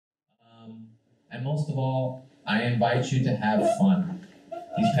And most of all, I invite you to have fun.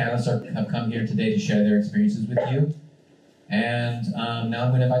 These panelists have come here today to share their experiences with you. And now I'm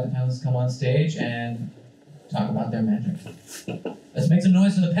going to invite the panelists to come on stage and talk about their magic. Let's make some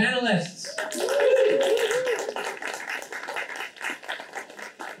noise for the panelists!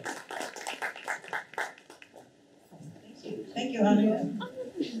 Thank you, Aria.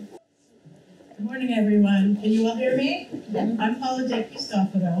 Good morning, everyone. Can you all hear me? I'm Paula De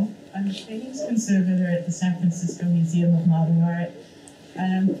Cristoforo. I'm a paintings conservator at the San Francisco Museum of Modern Art.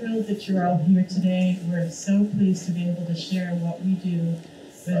 And I'm thrilled that you're all here today. We're so pleased to be able to share what we do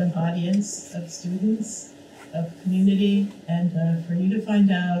with an audience of students, of community, and for you to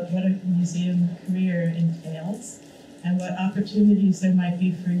find out what a museum career entails and what opportunities there might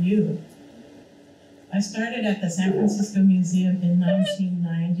be for you. I started at the San Francisco Museum in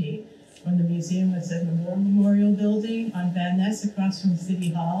 1990 when the museum was in the War Memorial Building on Van Ness across from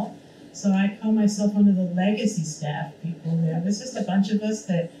City Hall. So I call myself one of the legacy staff people there. There's just a bunch of us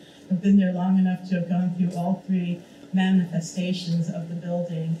that have been there long enough to have gone through all three manifestations of the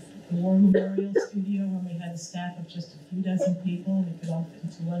building. The War Memorial Studio, when we had a staff of just a few dozen people, we could all fit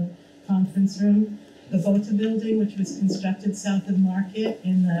into one conference room. The Bota building, which was constructed south of Market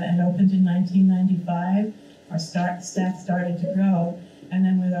and opened in 1995, our staff started to grow. And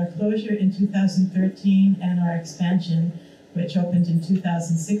then with our closure in 2013 and our expansion, which opened in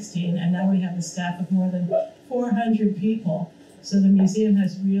 2016, and now we have a staff of more than 400 people. So the museum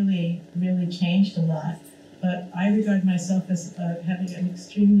has really, really changed a lot. But I regard myself as having an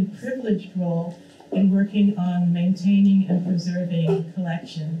extremely privileged role in working on maintaining and preserving a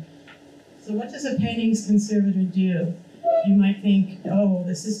collection. So what does a paintings conservator do? You might think, oh,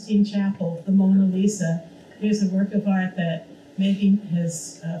 the Sistine Chapel, the Mona Lisa, here's a work of art that maybe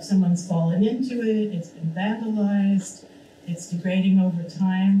has someone's fallen into it, it's been vandalized, it's degrading over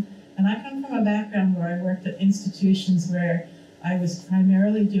time. And I come from a background where I worked at institutions where I was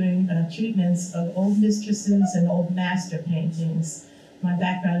primarily doing treatments of old mistresses and old master paintings. My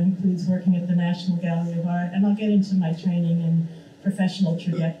background includes working at the National Gallery of Art, and I'll get into my training and professional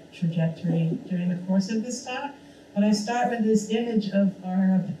trajectory during the course of this talk. But I start with this image of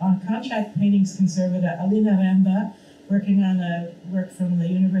our contract paintings conservator, Alina Remba, working on a work from the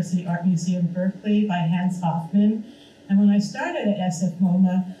University Art Museum, Berkeley by Hans Hofmann. And when I started at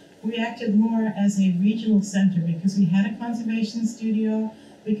SFMOMA, we acted more as a regional center because we had a conservation studio.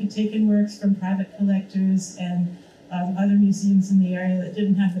 We could take in works from private collectors and other museums in the area that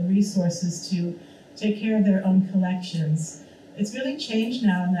didn't have the resources to take care of their own collections. It's really changed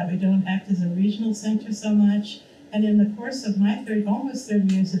now in that we don't act as a regional center so much. And in the course of my almost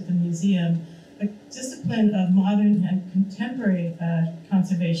 30 years at the museum, the discipline of modern and contemporary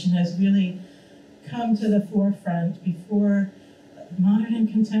conservation has really come to the forefront. Before modern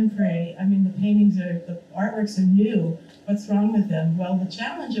and contemporary, I mean, the artworks are new. What's wrong with them? Well, the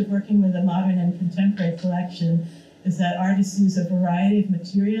challenge of working with a modern and contemporary collection is that artists use a variety of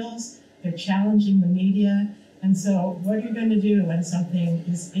materials, they're challenging the media, and so what are you going to do when something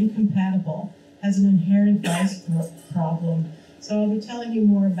is incompatible, has an inherent vice problem? So I'll be telling you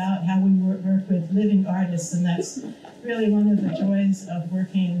more about how we work with living artists, and that's really one of the joys of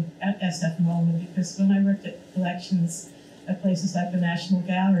working at SFMOMA, because when I worked at collections at places like the National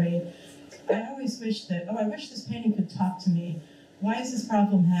Gallery, I always wished that, oh, I wish this painting could talk to me. Why is this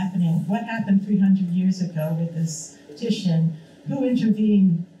problem happening? What happened 300 years ago with this Titian? Who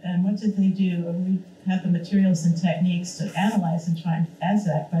intervened and what did they do? And we have the materials and techniques to analyze and try and answer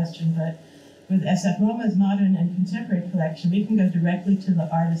that question, but with SFMOMA's modern and contemporary collection, we can go directly to the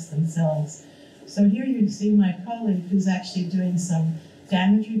artists themselves. So here you see my colleague who's actually doing some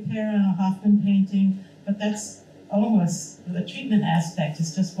damage repair on a Hofmann painting, but that's almost, the treatment aspect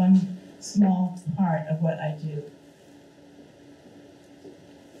is just one small part of what I do.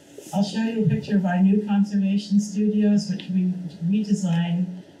 I'll show you a picture of our new conservation studios, which we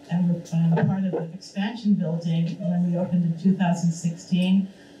redesigned and were part of the expansion building when we opened in 2016.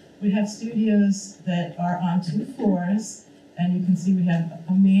 We have studios that are on 2 floors, and you can see we have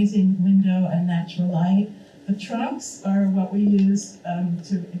amazing window and natural light. The trunks are what we use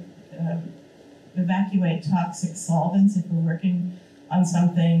to evacuate toxic solvents if we're working on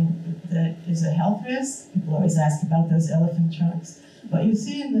something that is a health risk. People always ask about those elephant trunks. But you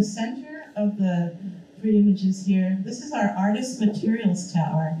see in the center of the 3 images here, this is our artist materials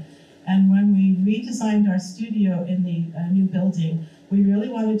tower. And when we redesigned our studio in the new building, we really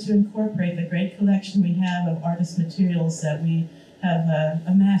wanted to incorporate the great collection we have of artist materials that we have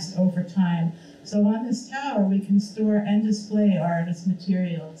amassed over time. So on this tower, we can store and display our artist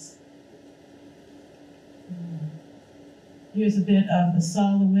materials. Here's a bit of the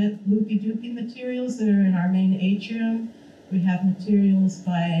solid loopy-doopy materials that are in our main atrium. We have materials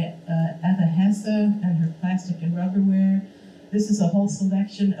by Eva Hesse and her plastic and rubberware. This is a whole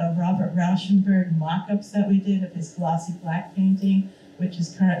selection of Robert Rauschenberg mock-ups that we did of his glossy black painting, which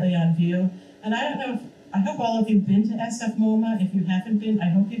is currently on view. And I don't know if, I hope all of you have been to SFMOMA. If you haven't been, I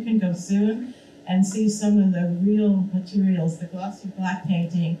hope you can go soon and see some of the real materials. The glossy black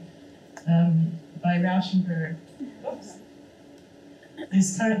painting by Rauschenberg. Oops.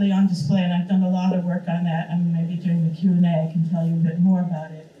 Is currently on display, and I've done a lot of work on that, and maybe during the Q&A I can tell you a bit more about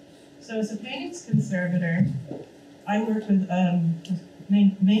it. So as a paintings conservator, I work with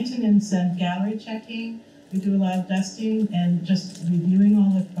maintenance and gallery checking. We do a lot of dusting and just reviewing all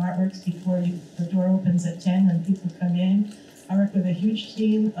the artworks before the door opens at 10 and people come in. I work with a huge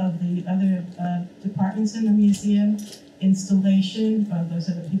team of the other departments in the museum. Installation, those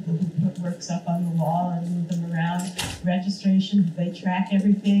are the people who put works up on the wall and move them around. Registration, they track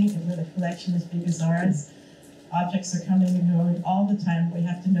everything, and with a collection as big as ours, objects are coming and going all the time. We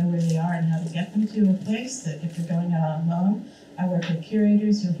have to know where they are and how to get them to a place that if they're going out on loan. I work with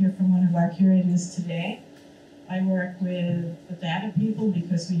curators. You'll hear from one of our curators today. I work with the data people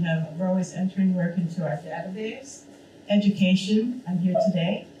because we're always entering work into our database. Education, I'm here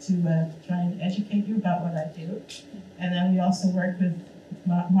today to try and educate you about what I do. And then we also work with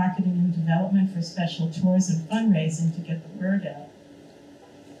marketing and development for special tours and fundraising to get the word out.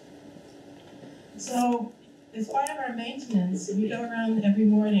 So as part of our maintenance, we go around every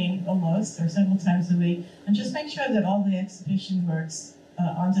morning almost, or several times a week, and just make sure that all the exhibition works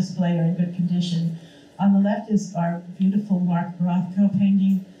on display are in good condition. On the left is our beautiful Mark Rothko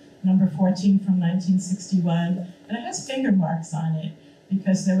painting, number 14 from 1961, and it has finger marks on it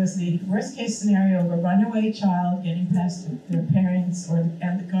because there was the worst case scenario of a runaway child getting past their parents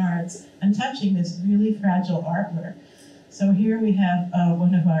and the guards and touching this really fragile artwork. So here we have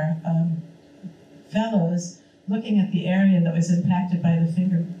one of our fellows looking at the area that was impacted by the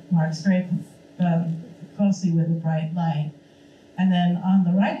finger marks very closely with a bright light. And then on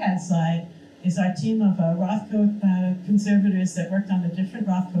the right-hand side is our team of Rothko conservators that worked on a different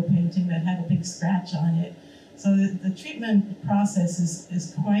Rothko painting that had a big scratch on it. So the treatment process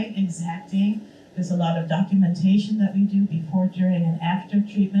is quite exacting. There's a lot of documentation that we do before, during, and after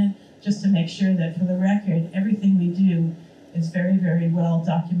treatment, just to make sure that for the record, everything we do is very, very well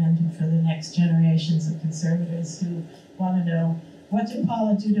documented for the next generations of conservators who want to know, what did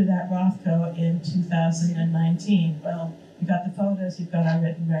Paula do to that Rothko in 2019? Well, you've got the photos, you've got our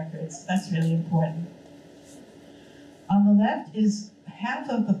written records. That's really important. On the left is half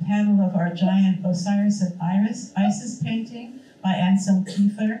of the panel of our giant Osiris and Isis painting by Anselm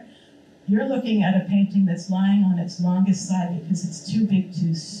Kiefer. You're looking at a painting that's lying on its longest side because it's too big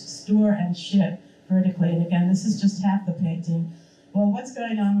to store and ship vertically. And again, this is just half the painting. Well, what's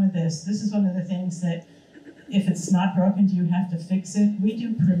going on with this? This is one of the things that, if it's not broken, do you have to fix it? We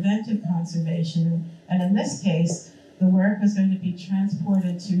do preventive conservation, and in this case, the work was going to be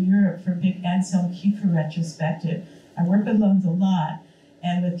transported to Europe for a big Anselm Kiefer retrospective. I work with loans a lot,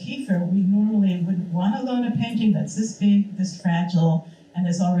 and with Kiefer, we normally wouldn't want to loan a painting that's this big, this fragile, and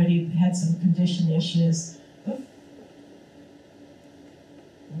has already had some condition issues. Oops.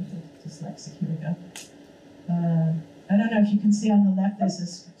 Dyslexic, here we go. I don't know if you can see on the left, there's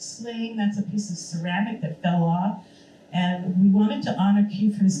this sling, that's a piece of ceramic that fell off. And we wanted to honor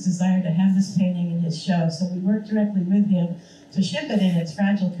Kiefer's desire to have this painting in his show, so we worked directly with him to ship it in its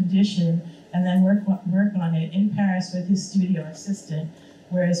fragile condition and then work on it in Paris with his studio assistant.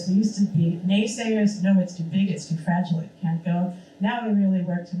 Whereas we used to be naysayers, no, it's too big, it's too fragile, it can't go. Now we really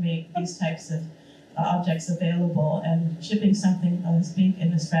work to make these types of objects available, and shipping something as big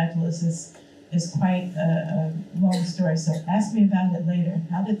and as fragile as this is quite a long story. So ask me about it later.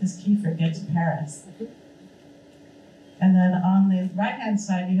 How did this Kiefer get to Paris? And then on the right-hand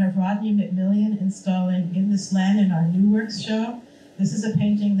side, you have Rodney McMillian installing In This Land in our New Works show. This is a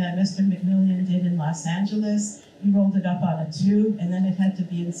painting that Mr. McMillian did in Los Angeles. He rolled it up on a tube, and then it had to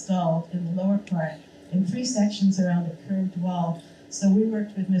be installed in the lower part in 3 sections around a curved wall. So we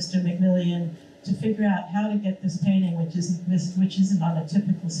worked with Mr. McMillian to figure out how to get this painting, which isn't on a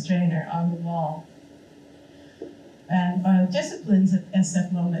typical strainer, on the wall. And disciplines at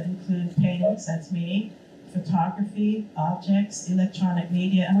SFMOMA include paintings, that's me, photography, objects, electronic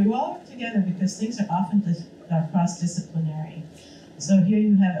media, and we all work together because things are often cross-disciplinary. So here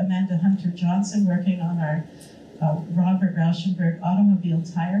you have Amanda Hunter Johnson working on our Robert Rauschenberg automobile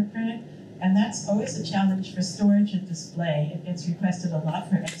tire print, and that's always a challenge for storage and display. It gets requested a lot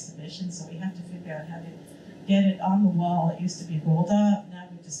for exhibitions, so we have to figure out how to get it on the wall. It used to be rolled up, now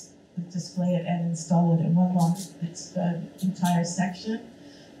we just display it and install it in one long entire section.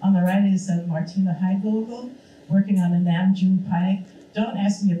 On the right is Martina Heidvogel working on a Namjoon Pike. Don't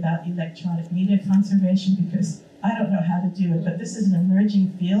ask me about electronic media conservation because I don't know how to do it, but this is an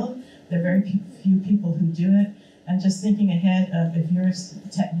emerging field. There are very few people who do it. And just thinking ahead of if you're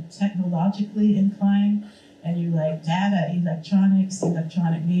technologically inclined and you like data, electronics,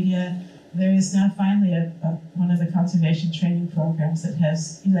 electronic media, there is now finally one of the conservation training programs that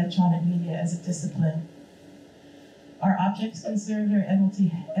has electronic media as a discipline. Our objects conservator,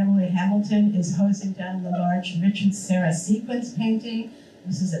 Emily Hamilton, is hosing down the large Richard Serra sequence painting.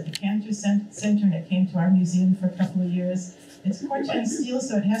 This is at the Cantor Center, and it came to our museum for a couple of years. It's Corten steel,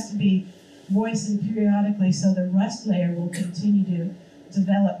 so it has to be moistened periodically so the rust layer will continue to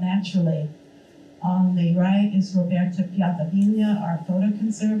develop naturally. On the right is Roberta Piantaviglia, our photo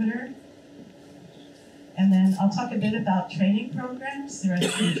conservator. And then I'll talk a bit about training programs. There are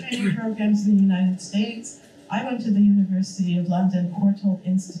 3 training programs in the United States. I went to the University of London Courtauld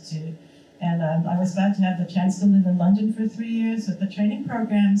Institute, and I was glad to have the chance to live in London for 3 years, but the training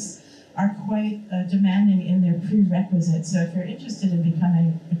programs are quite demanding in their prerequisites. So if you're interested in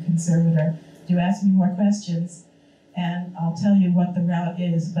becoming a conservator, do ask me more questions, and I'll tell you what the route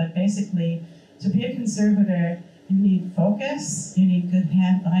is. But basically, to be a conservator, you need focus, you need good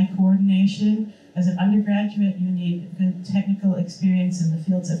hand-eye coordination. As an undergraduate, you need good technical experience in the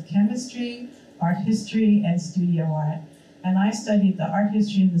fields of chemistry, art history, and studio art. And I studied the art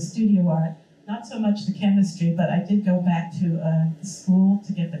history and the studio art, not so much the chemistry, but I did go back to school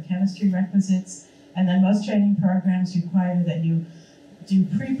to get the chemistry requisites. And then most training programs require that you do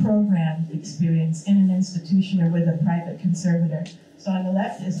pre-programmed experience in an institution or with a private conservator. So on the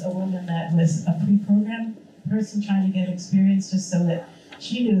left is a woman that was a pre-programmed person trying to get experience just so that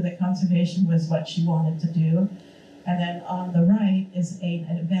she knew that conservation was what she wanted to do. And then on the right is an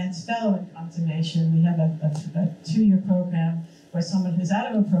advanced fellow in conservation. We have a 2-year program where someone who's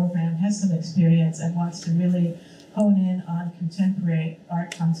out of a program has some experience and wants to really hone in on contemporary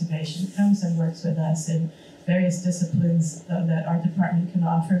art conservation, comes and works with us in various disciplines that our department can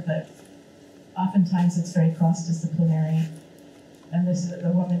offer, but oftentimes it's very cross-disciplinary. And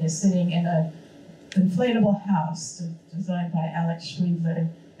the woman is sitting in an inflatable house designed by Alex Schweidler.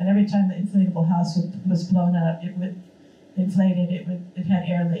 And every time the inflatable house was blown up, it would inflate it. It had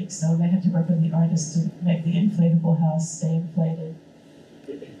air leaks, so they had to work with the artist to make the inflatable house stay inflated.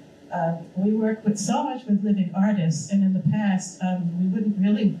 We work so much with living artists, and in the past, we wouldn't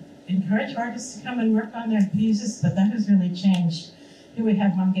really encourage artists to come and work on their pieces, but that has really changed. Here we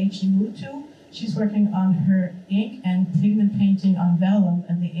have Wangechi Mutu. She's working on her ink and pigment painting on vellum,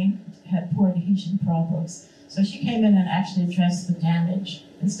 and the ink had poor adhesion problems. So she came in and actually addressed the damage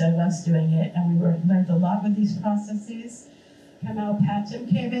instead of us doing it, and we learned a lot with these processes. Kamal Patton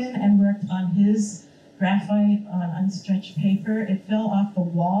came in and worked on his graphite on unstretched paper. It fell off the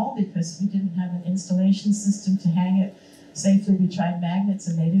wall because we didn't have an installation system to hang it safely. We tried magnets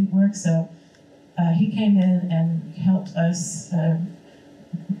and they didn't work, so he came in and helped us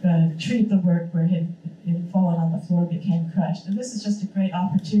treat the work where it had fallen on the floor, became crushed. And this is just a great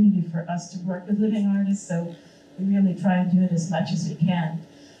opportunity for us to work with living artists, so we really try and do it as much as we can.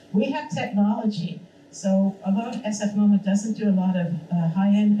 We have technology. So although SFMOMA doesn't do a lot of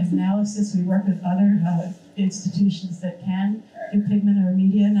high-end analysis, we work with other institutions that can do pigment or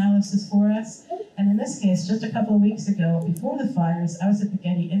media analysis for us. And in this case, just a couple of weeks ago, before the fires, I was at the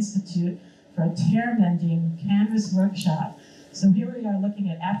Getty Institute for a tear-mending canvas workshop. So here we are looking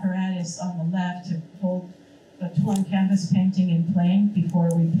at apparatus on the left to hold a torn canvas painting in plane before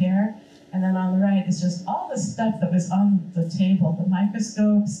repair. And then on the right is just all the stuff that was on the table, the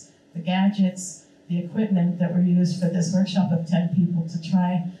microscopes, the gadgets, the equipment that were used for this workshop of 10 people to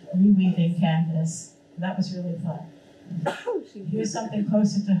try reweaving canvas. That was really fun. Here's something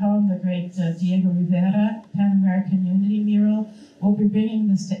closer to home, the great Diego Rivera Pan-American Unity mural. We'll be bringing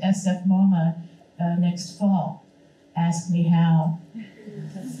this to SFMOMA next fall. Ask me how.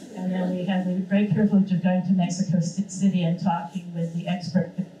 And then we had the great privilege of going to Mexico City and talking with the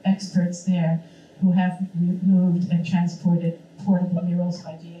experts there who have moved and transported portable murals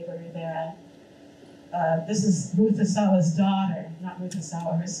by Diego Rivera. This is Ruth Asawa's daughter, not Ruth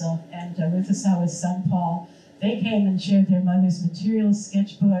Asawa herself, and Ruth Asawa's son, Paul. They came and shared their mother's materials,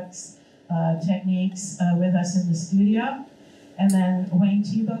 sketchbooks, techniques with us in the studio. And then Wayne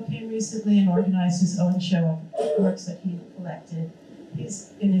Thiebaud came recently and organized his own show of works that he collected.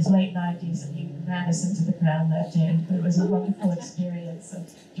 He's in his late 90s and he ran us into the ground that day. But it was a wonderful experience. So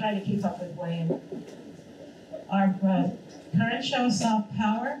trying to keep up with Wayne. Our current show, Soft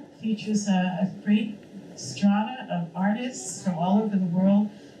Power, features a great strata of artists from all over the world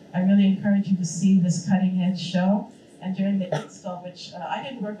I really encourage you to see this cutting edge show. And during the install, which I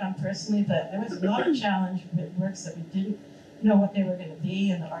didn't work on personally, but there was a lot of challenge with works that we didn't know what they were going to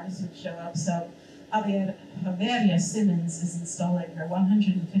be, and the artists would show up. So Javeria Simmons is installing her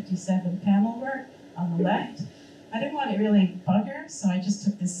 157 panel work on the left. I didn't want to really bug her, so I just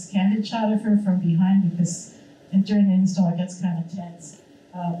took this candid shot of her from behind because during the install it gets kind of tense.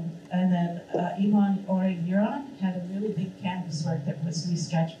 And then Ivan Origiron had a really big canvas work that was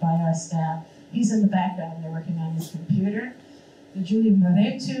restretched by our staff. He's in the background, they're working on his computer. The Julie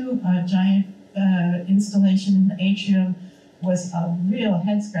Maretu giant installation in the atrium was a real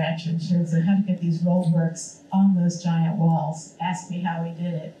head scratcher in terms of how to get these rolled works on those giant walls. Ask me how we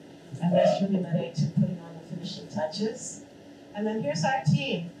did it. And there's Julie Maretu putting on the finishing touches. And then here's our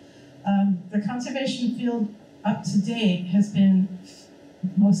team. The conservation field up to date has been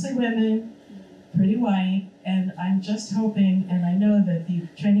mostly women, pretty white, and I'm just hoping, and I know that the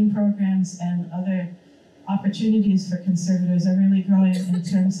training programs and other opportunities for conservators are really growing in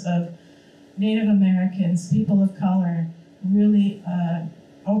terms of Native Americans, people of color, really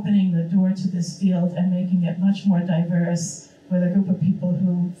opening the door to this field and making it much more diverse with a group of people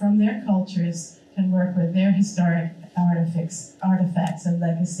who, from their cultures, can work with their historic artifacts and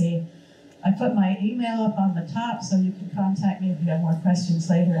legacy. I put my email up on the top so you can contact me if you have more questions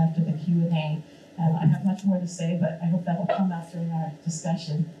later after the Q&A. I have much more to say, but I hope that will come out during our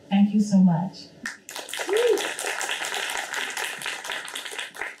discussion. Thank you so much.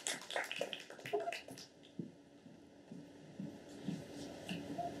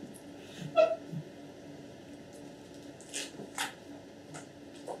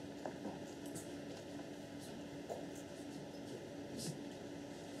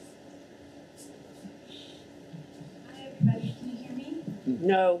 Everybody, can you hear me?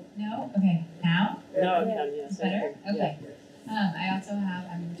 No. No? Okay. Now? No, It's better? Okay. I also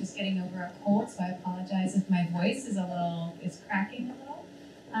I'm just getting over a cold, so I apologize if my voice is cracking a little.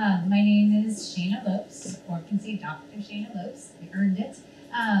 My name is Shayna Lopes, or you can say Dr. Shayna Lopes. I earned it.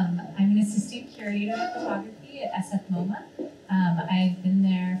 I'm an assistant curator of photography at SFMOMA. I've been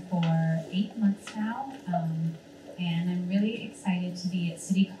there for 8 months now, and I'm really excited to be at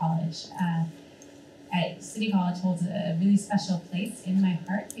City College. City College holds a really special place in my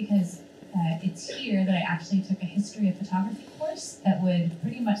heart because it's here that I actually took a history of photography course that would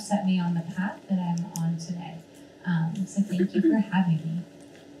pretty much set me on the path that I'm on today. So thank you for having me.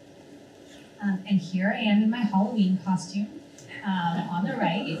 And here I am in my Halloween costume on the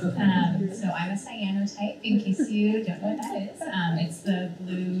right. So I'm a cyanotype, in case you don't know what that is. It's the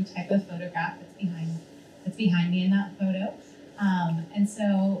blue type of photograph that's behind me in that photo. And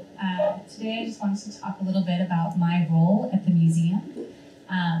so today I just wanted to talk a little bit about my role at the museum.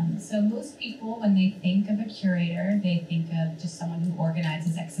 So most people, when they think of a curator, they think of just someone who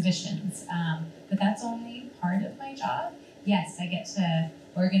organizes exhibitions. But that's only part of my job. Yes, I get to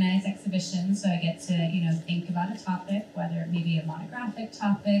organize exhibitions, so I get to think about a topic, whether it may be a monographic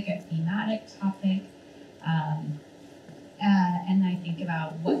topic, a thematic topic, and I think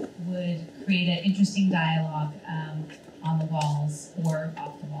about what would create an interesting dialogue on the walls or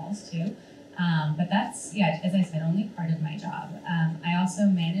off the walls too. But that's, as I said, only part of my job. I also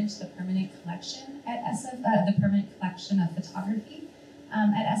manage the permanent collection at the permanent collection of photography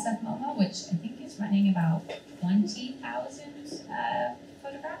at SFMOMA, which I think is running about 20,000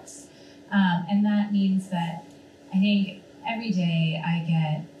 photographs. And that means that I think every day I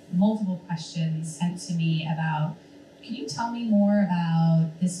get multiple questions sent to me about, can you tell me more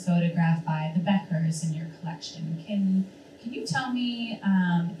about this photograph by the Beckers in your collection? Can you tell me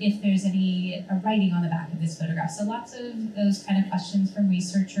if there's any writing on the back of this photograph? So lots of those kind of questions from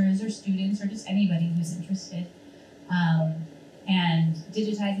researchers or students or just anybody who's interested. And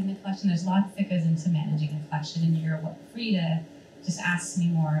digitizing the collection, there's lots that goes into managing a collection, and you're free to just ask me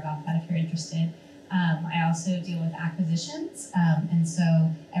more about that if you're interested. I also deal with acquisitions, and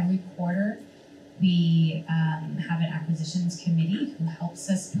so every quarter we have an acquisitions committee who helps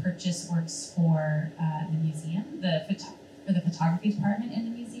us purchase works for the museum, for the photography department in the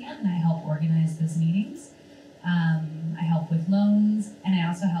museum, and I help organize those meetings. I help with loans, and I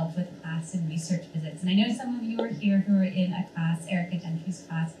also help with class and research visits. And I know some of you are here who are in a class, Erica Gentry's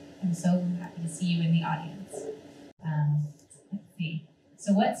class. I'm so happy to see you in the audience. Let's see.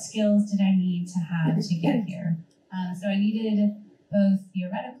 So what skills did I need to have to get here? So I needed both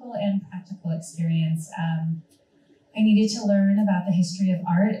theoretical and practical experience. I needed to learn about the history of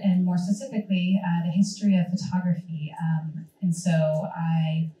art, and more specifically, the history of photography. And so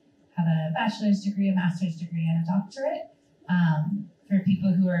I have a bachelor's degree, a master's degree, and a doctorate. For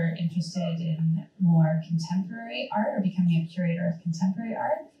people who are interested in more contemporary art or becoming a curator of contemporary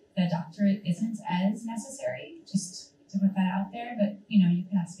art, the doctorate isn't as necessary, just to put that out there, but you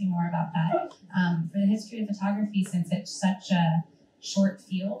can ask me more about that. For the history of photography, since it's such a short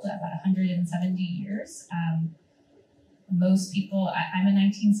field, about 170 years, most people, I'm a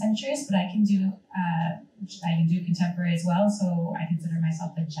 19th centuryist, but I can do contemporary as well, so I consider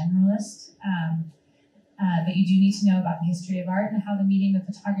myself a generalist. But you do need to know about the history of art and how the medium of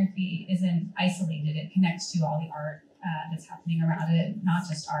photography isn't isolated. It connects to all the art that's happening around it, not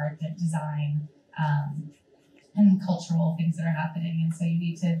just art, but design and cultural things that are happening. And so you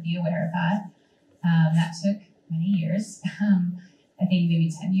need to be aware of that. That took many years. I think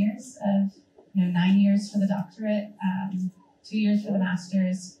maybe 10 years of, 9 years for the doctorate, 2 years for the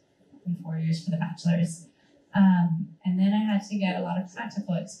master's, and 4 years for the bachelor's. And then I had to get a lot of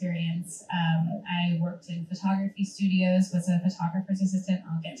practical experience. I worked in photography studios, was a photographer's assistant.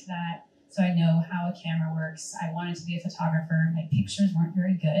 I'll get to that. So I know how a camera works. I wanted to be a photographer. My pictures weren't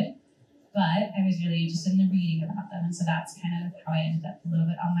very good, but I was really interested in the reading about them. And so that's kind of how I ended up a little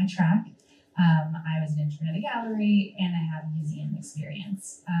bit on my track. I was an intern at a gallery and I have museum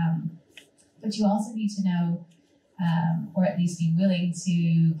experience. But you also need to know, or at least be willing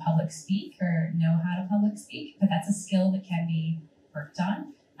to public speak or know how to public speak, but that's a skill that can be worked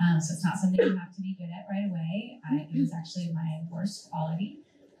on. So it's not something you have to be good at right away. It was actually my worst quality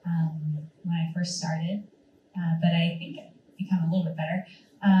when I first started, but I think I've become a little bit better.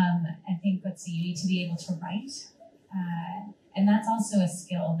 I think you need to be able to write, and that's also a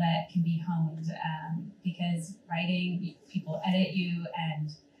skill that can be honed because writing, people edit you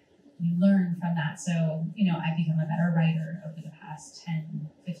and you learn from that. So, I've become a better writer over the past 10,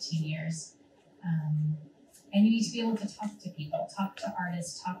 15 years. And you need to be able to talk to people, talk to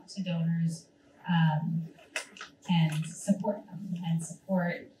artists, talk to donors, and support them and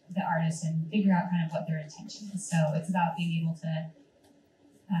support the artists and figure out kind of what their intention is. So it's about being able to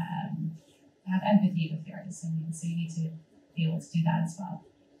have empathy with the artists. And so you need to be able to do that as well.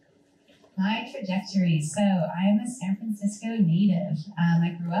 My trajectory. So I'm a San Francisco native.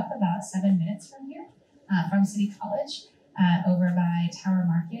 I grew up about 7 minutes from here, from City College, over by Tower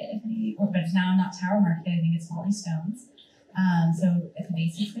Market, but now not Tower Market, I think it's Molly Stone's. So at the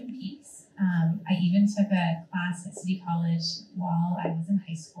base of Twin Peaks. I even took a class at City College while I was in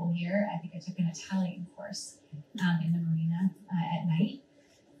high school here. I think I took an Italian course in the marina at night.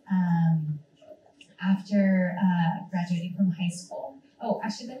 After graduating from high school. Oh,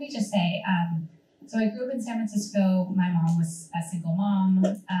 actually, let me just say, so I grew up in San Francisco. My mom was a single mom.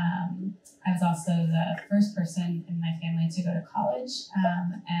 I was also the first person in my family to go to college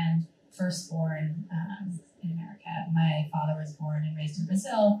and firstborn in America. My father was born and raised in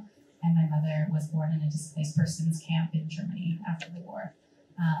Brazil, and my mother was born in a displaced persons camp in Germany after the war.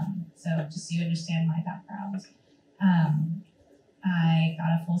 So just so you understand my background. I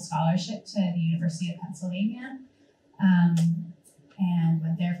got a full scholarship to the University of Pennsylvania and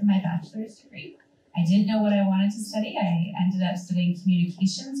went there for my bachelor's degree. I didn't know what I wanted to study. I ended up studying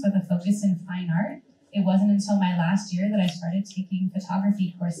communications with a focus in fine art. It wasn't until my last year that I started taking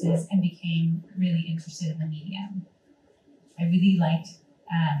photography courses and became really interested in the medium. I really liked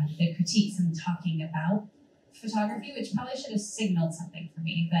the critiques and talking about photography, which probably should have signaled something for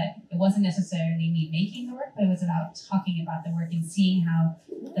me, that it wasn't necessarily me making the work, but it was about talking about the work and seeing how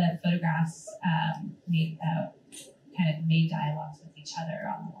the photographs kind of made dialogues with each other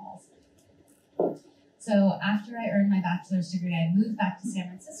on the walls. So after I earned my bachelor's degree, I moved back to San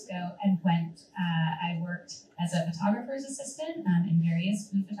Francisco and I worked as a photographer's assistant in various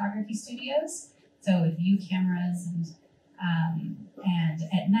food photography studios. So with view cameras and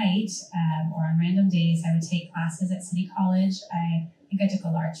at night or on random days, I would take classes at City College. I think I took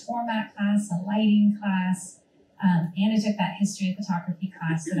a large format class, a lighting class, and I took that history of photography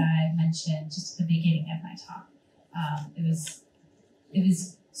class that I mentioned just at the beginning of my talk. It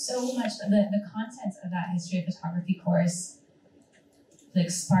was so much, the content of that history of photography course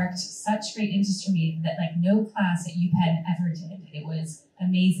sparked such great interest for me that no class at UPenn ever did. It was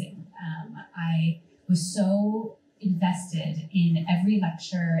amazing. I was so invested in every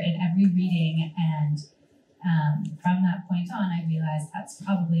lecture, in every reading, and from that point on, I realized that's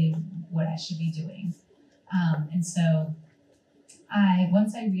probably what I should be doing. And so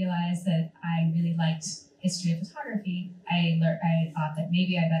once I realized that I really liked history of photography, I thought that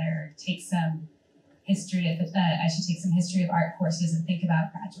maybe I better take some history I should take some history of art courses and think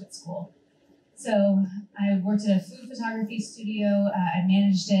about graduate school. So I worked at a food photography studio. I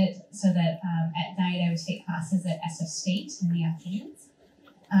managed it so that at night I would take classes at SF State in the afternoons.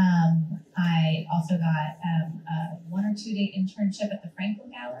 I also got a 1 or 2 day internship at the Franco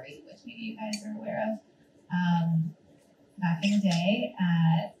Gallery, which maybe you guys are aware of, back in the day.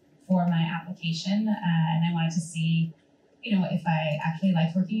 for my application, and I wanted to see, if I actually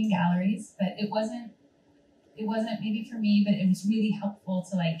liked working in galleries. But it wasn't maybe for me, but it was really helpful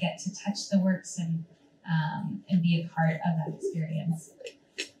to get to touch the works and be a part of that experience.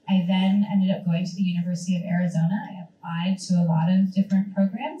 I then ended up going to the University of Arizona. I applied to a lot of different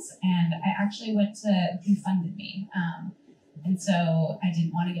programs, and I actually went to who funded me. And so I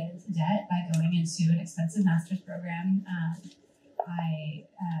didn't want to get into debt by going into an expensive master's program. I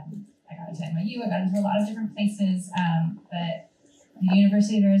got into NYU, I got into a lot of different places, but the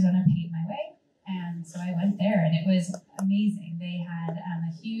University of Arizona paid my way. And so I went there, and it was amazing. They had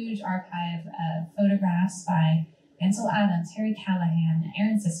a huge archive of photographs by Ansel Adams, Harry Callahan,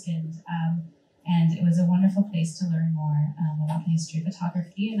 Aaron Siskind, and it was a wonderful place to learn more about the history of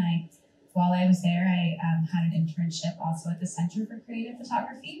photography. And while I was there, I had an internship also at the Center for Creative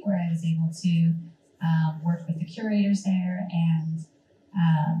Photography, where I was able to work with the curators there and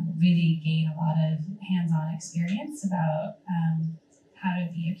really gain a lot of hands-on experience about how to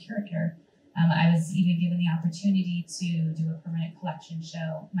be a curator. I was even given the opportunity to do a permanent collection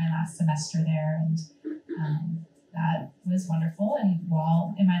show my last semester there, and that was wonderful. And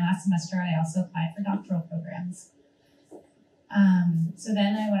while in my last semester, I also applied for doctoral programs. So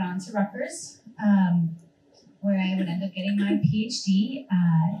then I went on to Rutgers, where I would end up getting my PhD.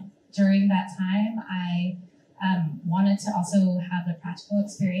 During that time, I wanted to also have the practical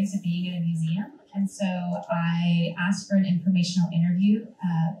experience of being in a museum. And so I asked for an informational interview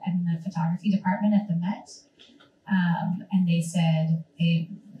in the photography department at the Met. And they said, they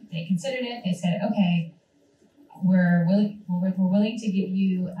considered it. They said, okay, we're willing to give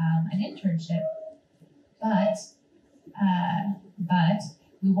you an internship, but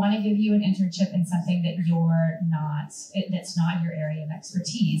we want to give you an internship in something that that's not your area of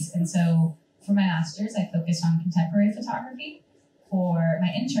expertise. And so for my master's, I focused on contemporary photography. For my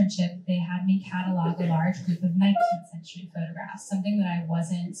internship, they had me catalog a large group of 19th century photographs, something that I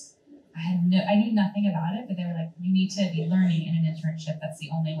knew nothing about it, but they were like, you need to be learning in an internship. That's the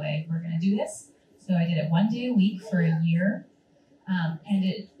only way we're going to do this. So I did it 1 day a week for a year.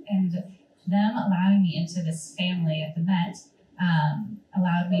 And them allowing me into this family at the Met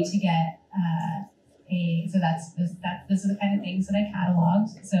allowed me to get those are the kind of things that I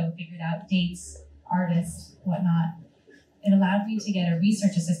cataloged. So figured out dates, artists, whatnot. It allowed me to get a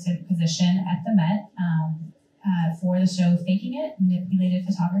research assistant position at the Met for the show Faking It, Manipulated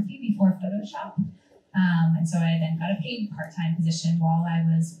Photography Before Photoshop. And so I then got a paid part-time position while I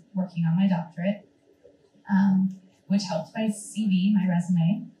was working on my doctorate, which helped my CV, my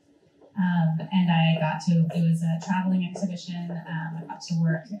resume. And it was a traveling exhibition. I got to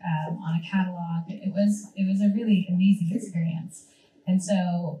work on a catalog. It was a really amazing experience. And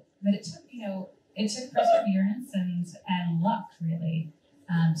so, but it took perseverance and luck really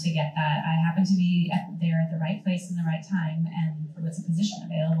to get that. I happened to be there at the right place in the right time, and there was a position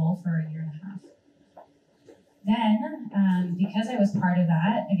available for a year and a half. Then, because I was part of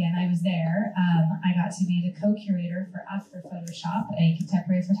that, again, I was there, I got to be the co-curator for After Photoshop, a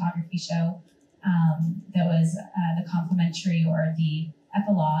contemporary photography show that was the complementary or the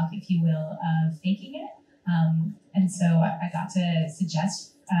epilogue, if you will, of Faking It. And so I got to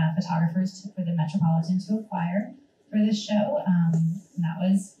suggest photographers for the Metropolitan to acquire for this show. And it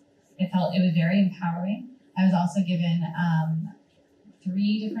was very empowering. I was also given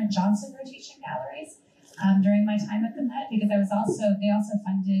 3 different Johnson rotation galleries during my time at the Met, because they also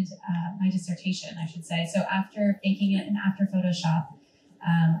funded my dissertation, I should say. So after Faking It and after Photoshop,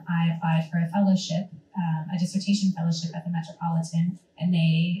 I applied for a fellowship, a dissertation fellowship at the Metropolitan, and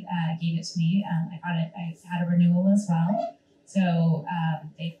they gave it to me. I had a renewal as well. So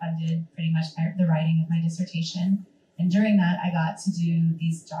they funded pretty much the writing of my dissertation. And during that, I got to do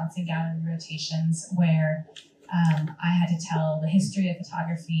these Johnson Gallery rotations where I had to tell the history of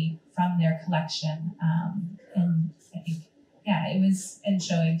photography from their collection. And I think, and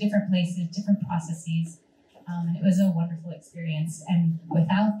showing different places, different processes. And it was a wonderful experience. And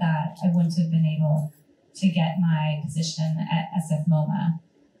without that, I wouldn't have been able to get my position at SFMOMA.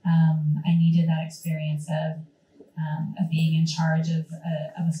 I needed that experience of being in charge of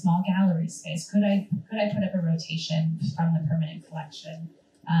a small gallery space. Could I put up a rotation from the permanent collection?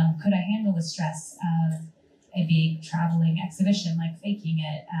 Could I handle the stress of a big traveling exhibition like Faking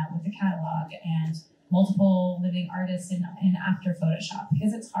It with a catalog and multiple living artists in After Photoshop?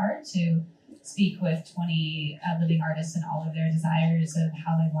 Because it's hard to speak with 20 living artists and all of their desires of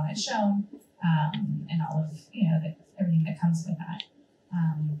how they want it shown, and all of everything that comes with that.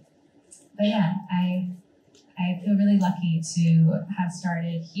 But yeah, I feel really lucky to have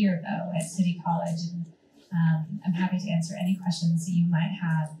started here though at City College, and I'm happy to answer any questions that you might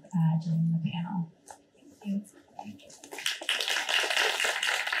have during the panel. Thank you.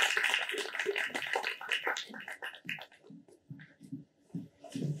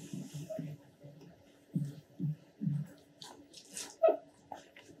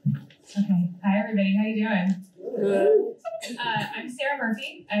 Okay, hi everybody, how you doing? Good. I'm Sarah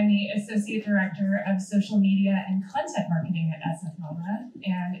Murphy. I'm the Associate Director of Social Media and Content Marketing at SFMOMA,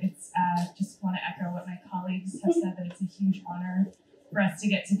 and it's just want to echo what my colleagues have said, that it's a huge honor for us to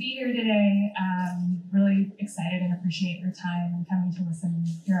get to be here today. Really excited and appreciate your time and coming to listen and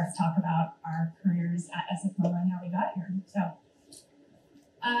hear us talk about our careers at SFMOMA and how we got here. So,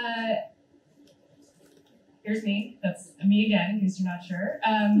 here's me. That's me again, in case you're not sure.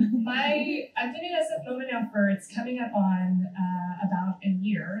 I've been at SFMOMA now it's coming up on about a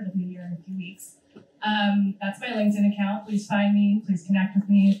year. It'll be a year in a few weeks. That's my LinkedIn account. Please find me. Please connect with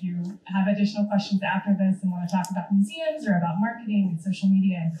me if you have additional questions after this and want to talk about museums or about marketing and social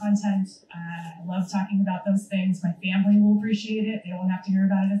media and content. I love talking about those things. My family will appreciate it. They won't have to hear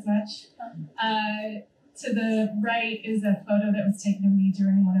about it as much. To the right is a photo that was taken of me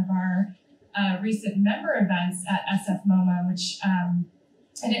during one of our recent member events at SFMOMA, which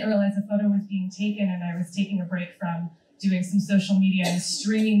I didn't realize the photo was being taken, and I was taking a break from doing some social media and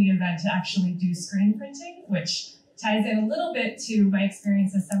streaming the event to actually do screen printing, which ties in a little bit to my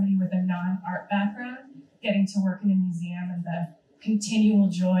experience as somebody with a non-art background, getting to work in a museum and the continual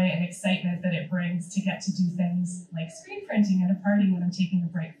joy and excitement that it brings to get to do things like screen printing at a party when I'm taking a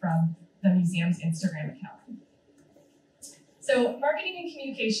break from the museum's Instagram account. So marketing and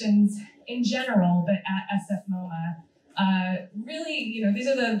communications in general, but at SFMOMA, really, these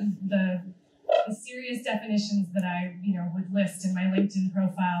are the serious definitions that I, would list in my LinkedIn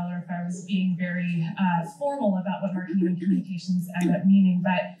profile, or if I was being very formal about what marketing and communications end up meaning.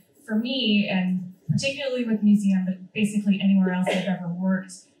 But for me, and particularly with museum, but basically anywhere else I've ever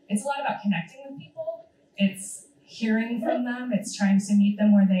worked, it's a lot about connecting with people. It's hearing from them. It's trying to meet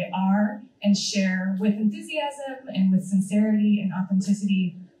them where they are and share with enthusiasm and with sincerity and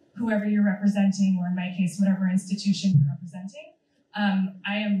authenticity whoever you're representing, or in my case, whatever institution you're representing.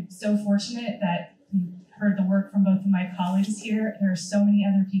 I am so fortunate that you heard the work from both of my colleagues here. There are so many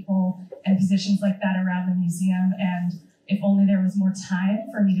other people and positions like that around the museum, and if only there was more time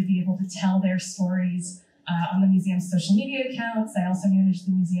for me to be able to tell their stories on the museum's social media accounts. I also manage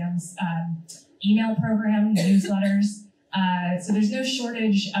the museum's email program, newsletters. So there's no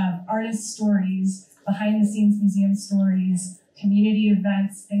shortage of artist stories, behind the scenes museum stories, community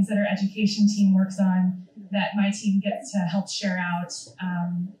events, things that our education team works on that my team gets to help share out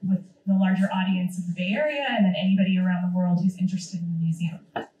with the larger audience of the Bay Area and then anybody around the world who's interested in the museum.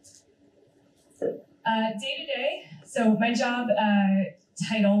 Day to day, so my job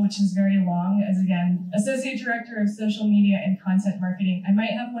title, which is very long, is again, Associate Director of Social Media and Content Marketing. I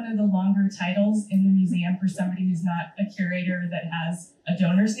might have one of the longer titles in the museum for somebody who's not a curator that has a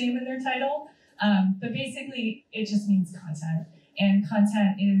donor's name in their title. But basically, it just means content. And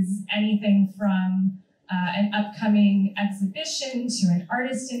content is anything from an upcoming exhibition to an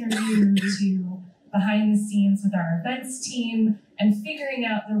artist interview to behind the scenes with our events team and figuring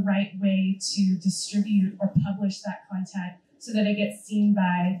out the right way to distribute or publish that content so that it gets seen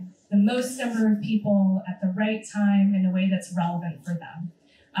by the most number of people at the right time in a way that's relevant for them.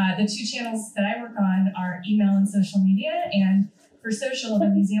 The two channels that I work on are email and social media, and for social, the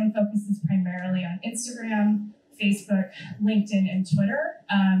museum focuses primarily on Instagram, Facebook, LinkedIn, and Twitter.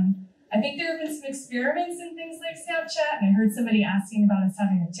 I think there have been some experiments in things like Snapchat, and I heard somebody asking about us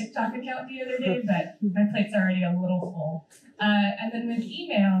having a TikTok account the other day, but my plate's already a little full. And then with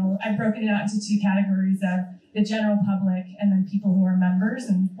email, I've broken it out into two categories of the general public and then people who are members.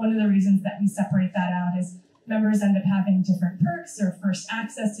 And one of the reasons that we separate that out is members end up having different perks or first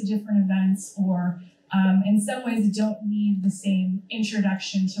access to different events, or in some ways don't need the same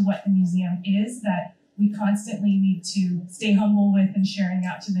introduction to what the museum is that we constantly need to stay humble with and sharing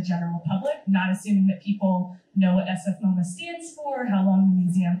out to the general public, not assuming that people know what SFMOMA stands for, how long the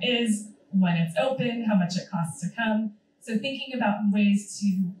museum is, when it's open, how much it costs to come. So thinking about ways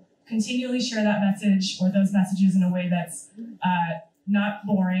to continually share that message or those messages in a way that's not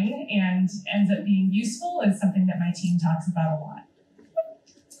boring and ends up being useful is something that my team talks about a lot.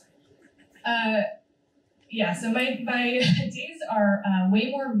 Yeah, so my days are way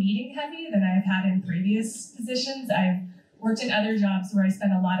more meeting heavy than I've had in previous positions. I've worked in other jobs where I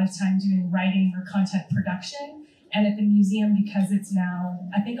spend a lot of time doing writing or content production. And at the museum, because it's now,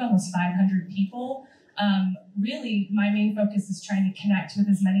 I think, almost 500 people, really my main focus is trying to connect with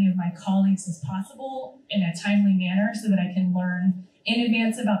as many of my colleagues as possible in a timely manner so that I can learn in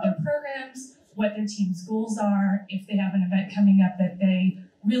advance about their programs, what their team's goals are, if they have an event coming up that they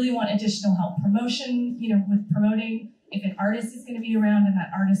really want additional help promotion, with promoting, if an artist is going to be around and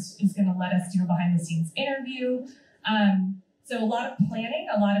that artist is going to let us do a behind the scenes interview. So a lot of planning,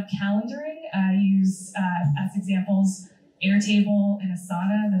 a lot of calendaring. I use, as examples, Airtable and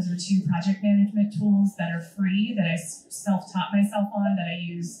Asana. Those are two project management tools that are free, that I self-taught myself on, that I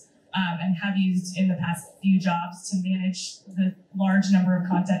use and have used in the past few jobs to manage the large number of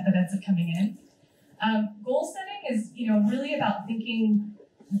content that ends up coming in. Goal setting is, really about thinking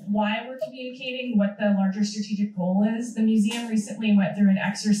why we're communicating, what the larger strategic goal is. The museum recently went through an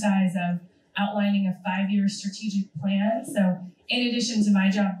exercise of outlining a 5-year strategic plan. So in addition to my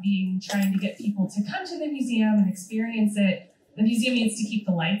job being trying to get people to come to the museum and experience it, the museum needs to keep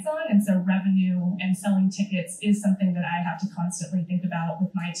the lights on. And so revenue and selling tickets is something that I have to constantly think about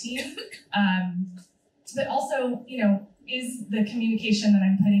with my team. But also, is the communication that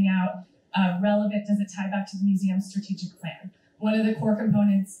I'm putting out relevant? Does it tie back to the museum's strategic plan? One of the core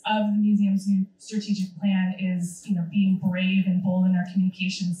components of the museum's new strategic plan is, being brave and bold in our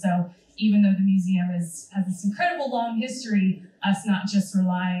communication. So even though the museum has this incredible long history, us not just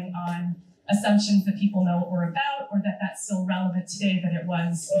relying on assumptions that people know what we're about, or that that's still relevant today that it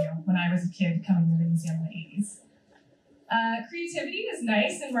was, when I was a kid coming to the museum in the 80s. Creativity is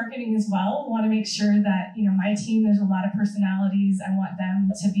nice in marketing as well. We want to make sure that, my team, there's a lot of personalities. I want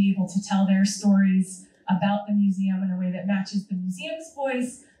them to be able to tell their stories about the museum in a way that matches the museum's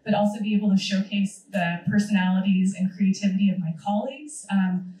voice, but also be able to showcase the personalities and creativity of my colleagues.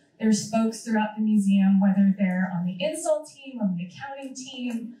 There's folks throughout the museum, whether they're on the install team, on the accounting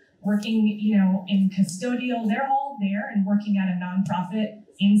team, working, in custodial, they're all there and working at a nonprofit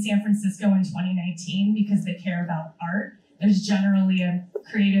in San Francisco in 2019 because they care about art. There's generally a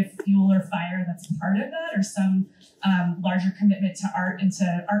creative fuel or fire that's part of that, or some larger commitment to art and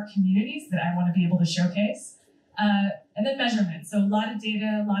to art communities that I want to be able to showcase. And then measurement. So a lot of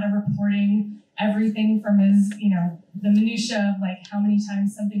data, a lot of reporting, everything from the minutia of like how many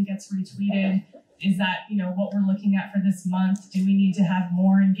times something gets retweeted. Is that, what we're looking at for this month? Do we need to have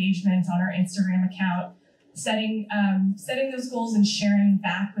more engagement on our Instagram account? Setting those goals and sharing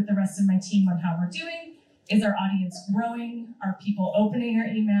back with the rest of my team on how we're doing. Is our audience growing? Are people opening our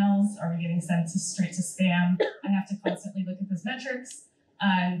emails? Are we getting sent straight to spam? I have to constantly look at those metrics.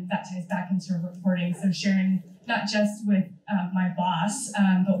 That ties back into reporting. So sharing not just with my boss,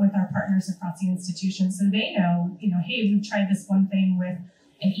 but with our partners across the institution, so they know, hey, we've tried this one thing with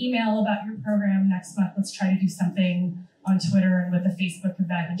an email about your program. Next month, let's try to do something on Twitter and with a Facebook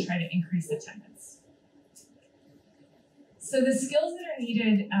event and try to increase attendance. So the skills that are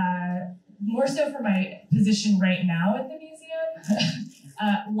needed, more so for my position right now at the museum,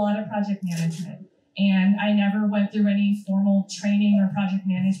 a lot of project management. And I never went through any formal training or project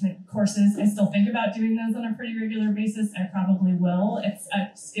management courses. I still think about doing those on a pretty regular basis. I probably will. It's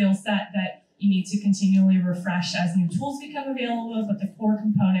a skill set that you need to continually refresh as new tools become available, but the core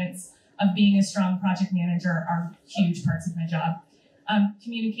components of being a strong project manager are huge parts of my job.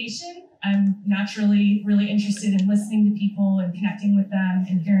 Communication, I'm naturally really interested in listening to people and connecting with them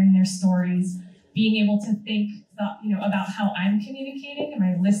and hearing their stories, being able to think about how I'm communicating. Am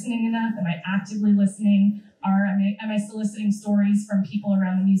I listening enough? Am I actively listening? Am I soliciting stories from people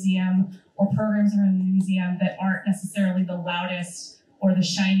around the museum or programs around the museum that aren't necessarily the loudest or the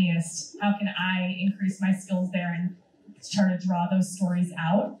shiniest? How can I increase my skills there and try to draw those stories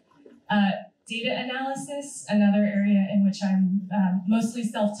out? Data analysis, another area in which I'm mostly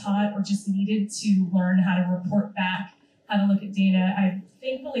self-taught or just needed to learn how to report back, how to look at data. I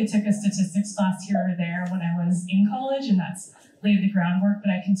thankfully took a statistics class here or there when I was in college, and that's laid the groundwork,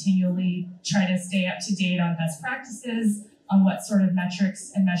 but I continually try to stay up to date on best practices, on what sort of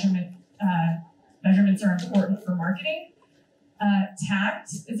metrics and measurements are important for marketing. Tact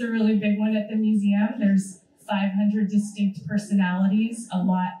is a really big one at the museum. There's 500 distinct personalities, a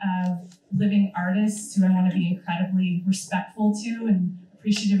lot of living artists who I want to be incredibly respectful to and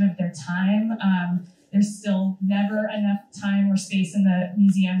appreciative of their time. There's still never enough time or space in the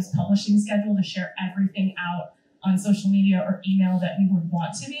museum's publishing schedule to share everything out on social media or email that we would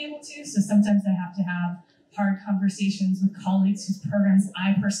want to be able to. So sometimes I have to have hard conversations with colleagues whose programs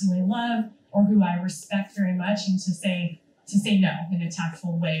I personally love or who I respect very much, and to say no in a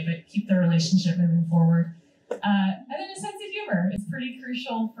tactful way, but keep the relationship moving forward. And then a sense of humor. It's pretty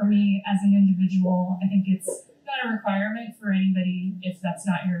crucial for me as an individual. I think it's not a requirement for anybody if that's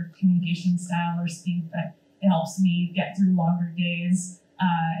not your communication style or speed, but it helps me get through longer days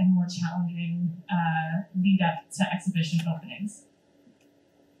and more challenging lead up to exhibition openings.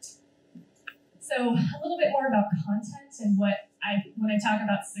 So a little bit more about content and what when I talk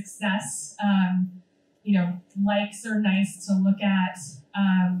about success, likes are nice to look at.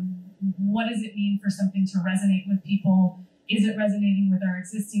 What does it mean for something to resonate with people? Is it resonating with our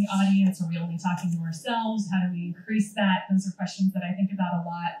existing audience? Are we only talking to ourselves? How do we increase that? Those are questions that I think about a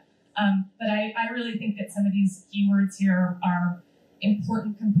lot. But I really think that some of these keywords here are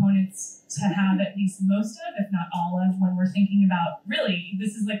important components to have at least most of, if not all of, when we're thinking about, really,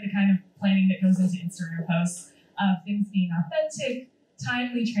 this is like the kind of planning that goes into Instagram posts of things being authentic,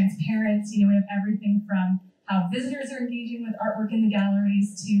 timely, transparent. We have everything from how visitors are engaging with artwork in the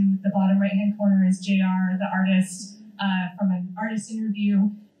galleries to the bottom right-hand corner is JR, the artist, from an artist interview.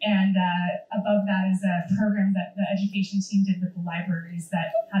 And above that is a program that the education team did with the libraries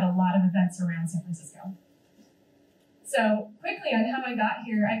that had a lot of events around San Francisco. So quickly on how I got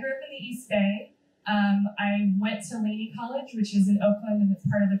here, I grew up in the East Bay. I went to Laney College, which is in Oakland, and it's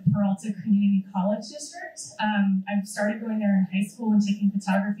part of the Peralta Community College District. I started going there in high school and taking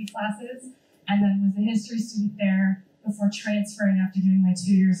photography classes, and then was a history student there before transferring after doing my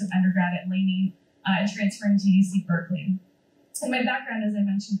 2 years of undergrad at Laney and transferring to UC Berkeley. And my background, as I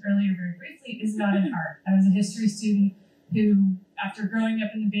mentioned earlier very briefly, is not in art. I was a history student who, after growing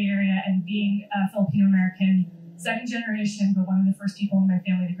up in the Bay Area and being a Filipino-American, second generation, but one of the first people in my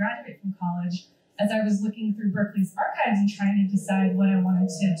family to graduate from college, as I was looking through Berkeley's archives and trying to decide what I wanted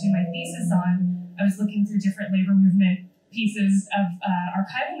to do my thesis on, I was looking through different labor movement pieces of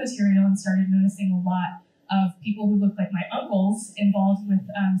archival material and started noticing a lot of people who looked like my uncles involved with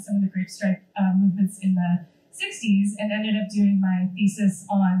some of the grape strike movements in the 60s, and ended up doing my thesis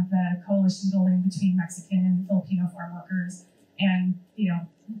on the coalition building between Mexican and Filipino farm workers, and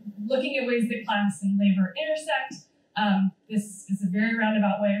looking at ways that class and labor intersect. This is a very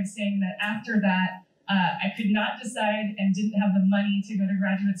roundabout way of saying that after that, I could not decide and didn't have the money to go to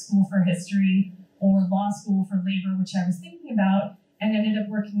graduate school for history or law school for labor, which I was thinking about, and ended up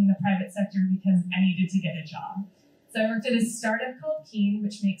working in the private sector because I needed to get a job. So I worked at a startup called Keen,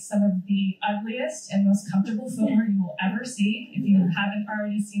 which makes some of the ugliest and most comfortable footwear you will ever see, if you haven't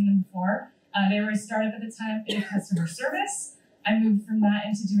already seen them before. They were a startup at the time in customer service. I moved from that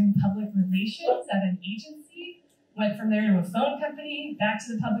into doing public relations at an agency, went from there to a phone company, back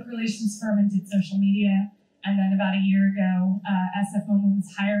to the public relations firm and did social media. And then about a year ago, SFMOMA was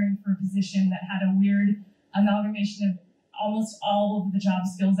hiring for a position that had a weird amalgamation of almost all of the job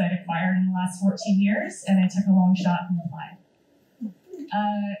skills I'd acquired in the last 14 years, and I took a long shot and applied.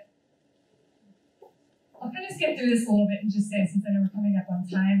 I'll kind of skip through this a little bit and just say, since I know we're coming up on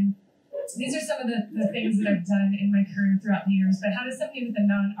time, these are some of the things that I've done in my career throughout the years, but how does somebody with a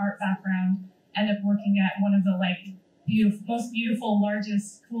non-art background end up working at one of the most beautiful,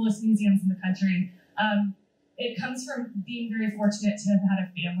 largest, coolest museums in the country? It comes from being very fortunate to have had a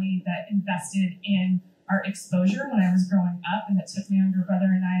family that invested in art exposure when I was growing up, and that took my younger brother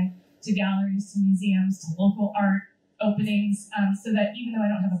and I to galleries, to museums, to local art openings, so that even though I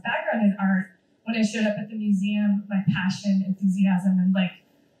don't have a background in art, when I showed up at the museum, my passion, enthusiasm, and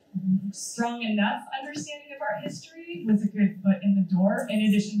strong enough understanding of art history was a good foot in the door, in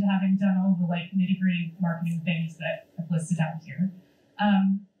addition to having done all the nitty-gritty marketing things that I've listed out here.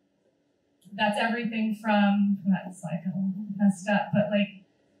 That's everything from, that slide got a little messed up, but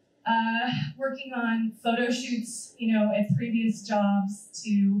working on photo shoots, at previous jobs,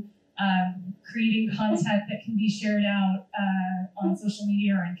 to creating content that can be shared out on social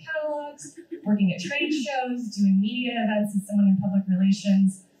media or in catalogs, working at trade shows, doing media events as someone in public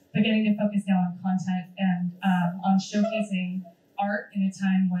relations, but getting to focus now on content and on showcasing art in a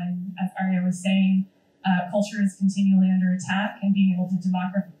time when, as Arya was saying, culture is continually under attack, and being able to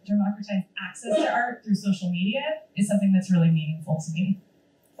democratize access to art through social media is something that's really meaningful to me.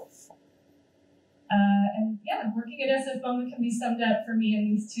 And yeah, working at SFMOMA can be summed up for me in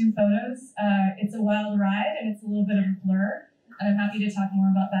these two photos. It's a wild ride and it's a little bit of a blur, and I'm happy to talk more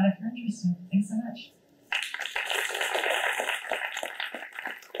about that if you're interested. Thanks so much.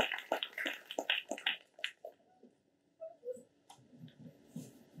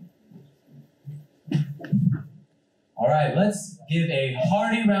 All right, let's give a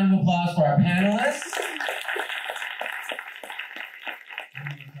hearty round of applause for our panelists.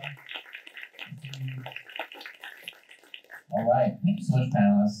 All right, thank you so much,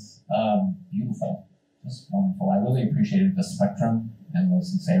 panelists. Beautiful, just wonderful. I really appreciated the spectrum and the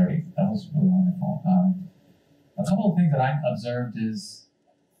sincerity. That was really wonderful. A couple of things that I observed is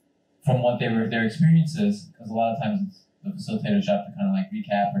from what their experiences, because a lot of times the facilitators have to kind of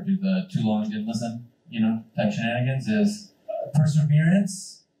recap or do the too long didn't listen, type shenanigans, is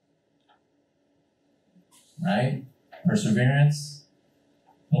perseverance, right? Perseverance,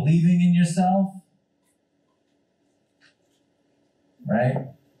 believing in yourself, right?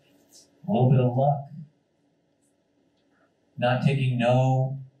 A little bit of luck. Not taking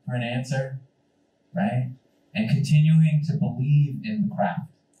no for an answer, right? And continuing to believe in the craft.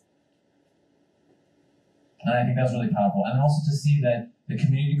 And I think that's really powerful. And also to see that the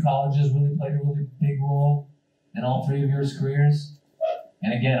community colleges really played a really big role in all three of your careers.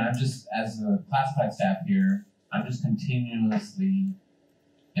 And again, I'm just, as the classified staff here, I'm just continuously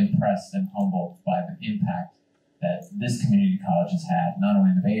impressed and humbled by the impact that this community college has had, not only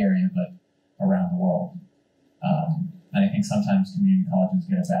in the Bay Area, but around the world. And I think sometimes community colleges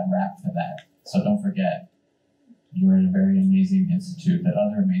get a bad rap for that. So don't forget, you're a very amazing institute that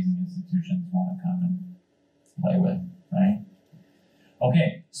other amazing institutions want to come and play with, right?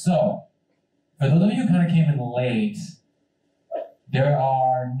 Okay, so for those of you who kind of came in late, there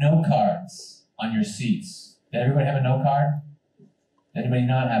are note cards on your seats. Did everybody have a note card? Did anybody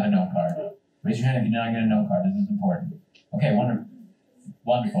not have a note card? Raise your hand if you did not get a note card. This is important. Okay,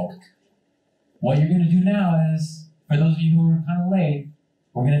 wonderful. What you're going to do now is, for those of you who are kind of late,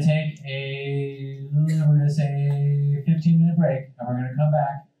 we're going to take a, we're going to say 15-minute break, and we're going to come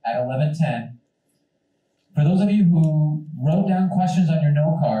back at 11:10. For those of you who wrote down questions on your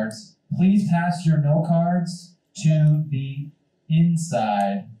note cards, please pass your note cards to the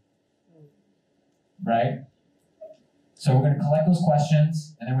inside, right? So we're going to collect those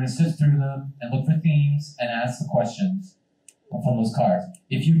questions, and then we're going to sift through them and look for themes and ask the questions from those cards.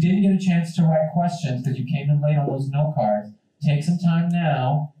 If you didn't get a chance to write questions because you came in late on those note cards, take some time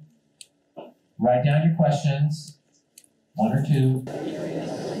now, write down your questions, 1 or 2.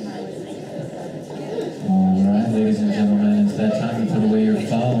 All right, ladies and gentlemen, it's that time to put away your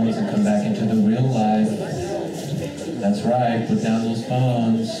phones and come back into the real life. That's right, put down those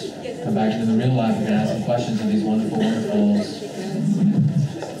phones. Come back into the real life. We're going to ask some questions of these wonderful wonderfuls.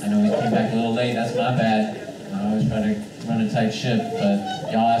 I know we came back a little late, that's my bad. I always try to run a tight ship,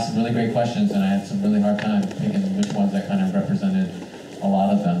 but y'all asked some really great questions, and I had some really hard time picking which ones that kind of represented a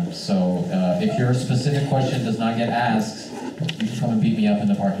lot of them. So if your specific question does not get asked, you can come and beat me up in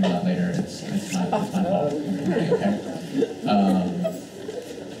the parking lot later. It's my fault. Okay?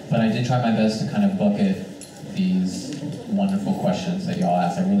 But I did try my best to kind of bucket these wonderful questions that y'all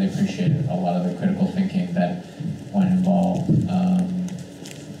asked. I really appreciated a lot of the critical thinking that went involved.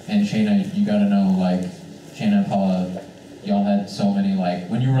 And Shayna, you gotta know, like, Shayna and Paula, y'all had so many, like,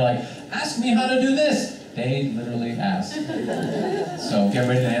 when you were like, ask me how to do this, they literally asked. So get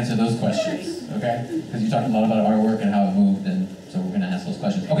ready to answer those questions, okay? Because you talked a lot about our work and how it moved, and so we're gonna ask those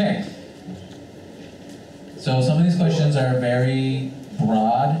questions. Okay. So some of these questions are very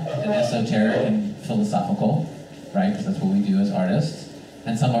broad and esoteric and philosophical, right? Because that's what we do as artists.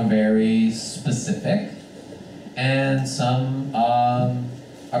 And some are very specific, and some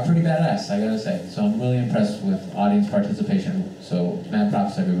are pretty badass, I gotta say. So I'm really impressed with audience participation. So mad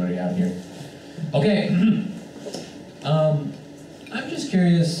props to everybody out here. Okay, I'm just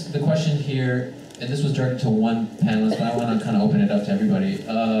curious, the question here, and this was directed to one panelist, but I want to kind of open it up to everybody.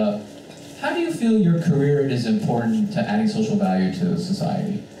 How do you feel your career is important to adding social value to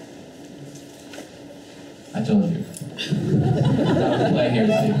society? I told you. I would play here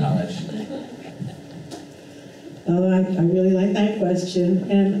at City College. Oh, I really like that question,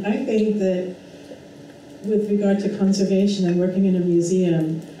 and I think that with regard to conservation and working in a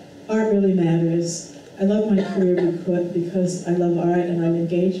museum, art really matters. I love my career because I love art and I'm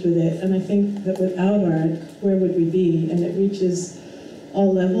engaged with it, and I think that without art, where would we be? And it reaches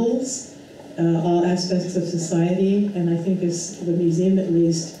all levels, all aspects of society, and I think as the museum at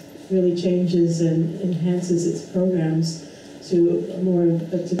least really changes and enhances its programs to a more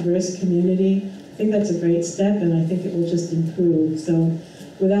diverse community, I think that's a great step, and I think it will just improve. So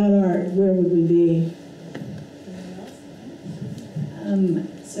without art, where would we be?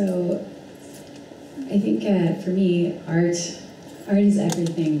 So I think for me, art is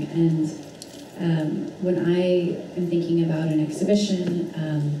everything. And when I am thinking about an exhibition,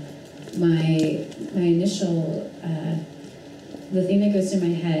 my initial the thing that goes through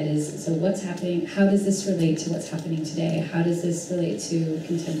my head is, so what's happening? How does this relate to what's happening today? How does this relate to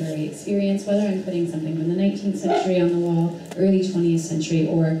contemporary experience? Whether I'm putting something from the 19th century on the wall, early 20th century,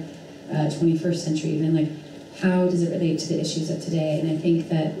 or 21st century even, like, how does it relate to the issues of today? And I think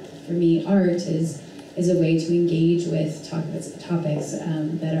that for me, art is a way to engage with topics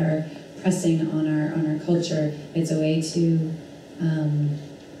that are pressing on our culture. It's a way to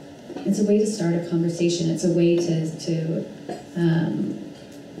start a conversation. It's a way to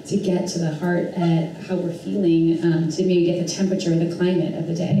get to the heart at how we're feeling, to maybe get the temperature, the climate of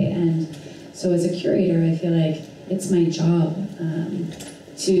the day. And so as a curator, I feel like it's my job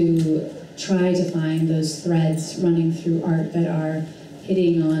to try to find those threads running through art that are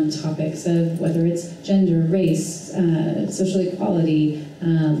hitting on topics of whether it's gender, race, social equality,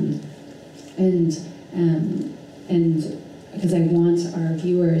 and because I want our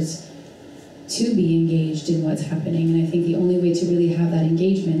viewers to be engaged in what's happening, and I think the only way to really have that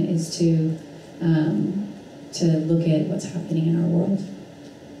engagement is to look at what's happening in our world.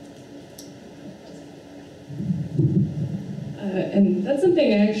 And that's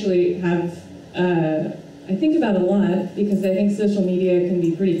something I actually have, I think about a lot, because I think social media can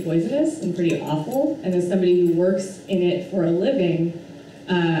be pretty poisonous and pretty awful, and as somebody who works in it for a living,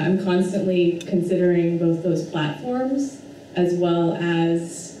 I'm constantly considering both those platforms as well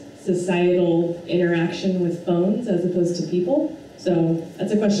as societal interaction with phones as opposed to people. So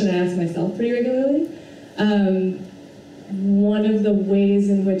that's a question I ask myself pretty regularly. One of the ways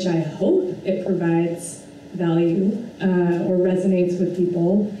in which I hope it provides value or resonates with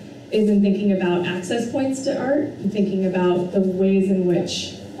people is in thinking about access points to art, and thinking about the ways in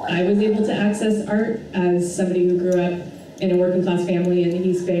which I was able to access art as somebody who grew up in a working class family in the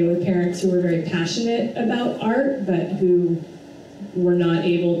East Bay with parents who were very passionate about art, but who were not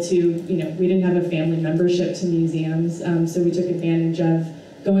able to, we didn't have a family membership to museums, so we took advantage of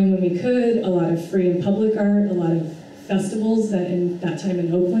going when we could, a lot of free and public art, a lot of festivals that in that time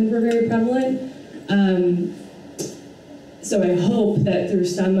in Oakland were very prevalent. So I hope that through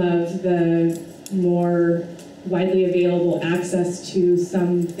some of the more widely available access to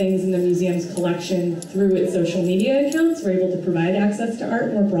some things in the museum's collection through its social media accounts, we're able to provide access to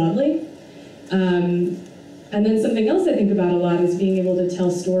art more broadly. And then something else I think about a lot is being able to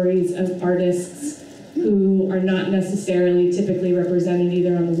tell stories of artists who are not necessarily typically represented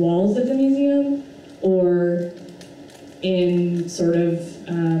either on the walls of the museum or in sort of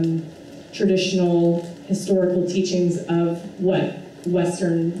traditional historical teachings of what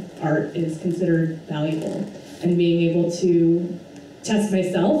Western art is considered valuable, and being able to test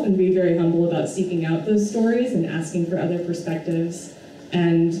myself and be very humble about seeking out those stories and asking for other perspectives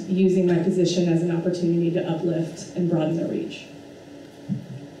and using my position as an opportunity to uplift and broaden the reach.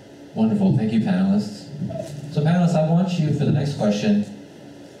 Wonderful, thank you, panelists. So panelists, I want you for the next question,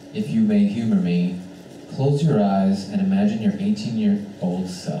 if you may humor me, close your eyes and imagine your 18-year-old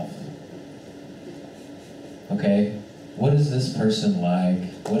self. Okay, what is this person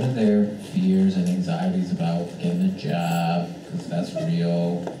like? What are their fears and anxieties about getting a job? Because that's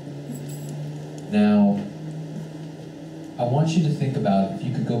real. Now, I want you to think about if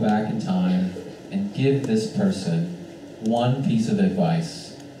you could go back in time and give this person one piece of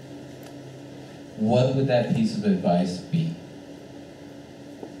advice. What would that piece of advice be?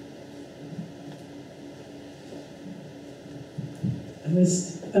 I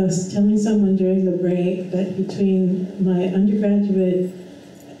was telling someone during the break that between my undergraduate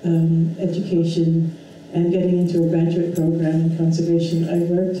education and getting into a graduate program in conservation, I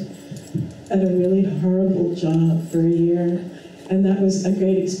worked at a really horrible job for a year. And that was a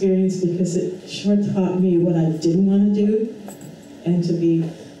great experience because it sure taught me what I didn't want to do and to be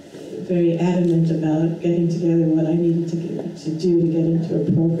very adamant about getting together what I needed to do to get into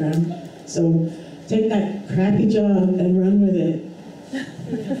a program. So take that crappy job and run with it.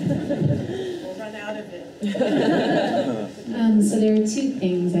 We'll run out of it. So there are two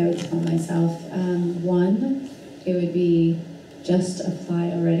things I would tell myself. One, it would be just apply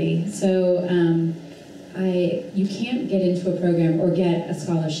already. So you can't get into a program or get a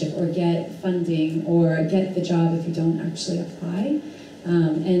scholarship or get funding or get the job if you don't actually apply.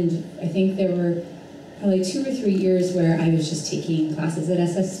 And I think there were probably 2 or 3 years where I was just taking classes at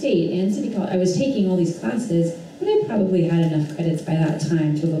SF State and City College. I was taking all these classes, but I probably had enough credits by that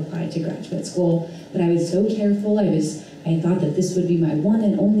time to have applied to graduate school. But I was so careful. I thought that this would be my one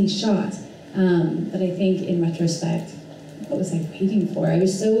and only shot. But I think in retrospect, what was I waiting for? I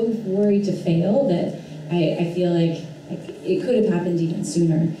was so worried to fail that I feel like it could have happened even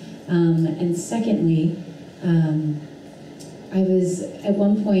sooner. And secondly, I was, at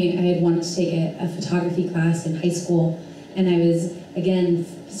one point, I had wanted to take a photography class in high school, and I was, again,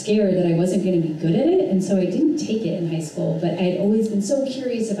 scared that I wasn't going to be good at it, and so I didn't take it in high school, but I had always been so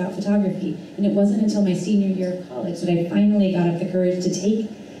curious about photography, and it wasn't until my senior year of college that I finally got up the courage to take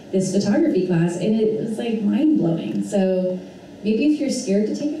this photography class, and it was like mind-blowing. So maybe if you're scared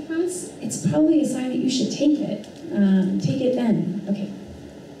to take a class, it's probably a sign that you should take it. Take it then. Okay.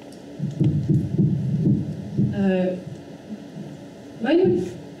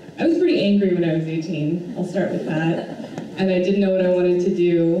 I was pretty angry when I was 18. I'll start with that. And I didn't know what I wanted to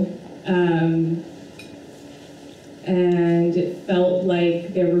do. And it felt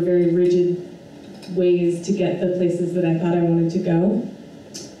like there were very rigid ways to get the places that I thought I wanted to go.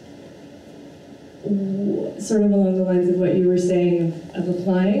 sort of along the lines of what you were saying of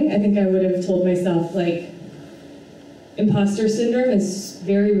applying. I think I would have told myself, like, imposter syndrome is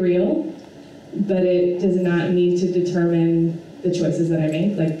very real, but it does not need to determine the choices that I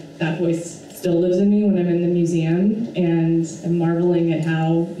make. Like, that voice still lives in me when I'm in the museum, and I'm marveling at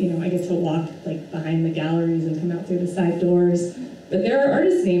how, I get to walk like behind the galleries and come out through the side doors. But there are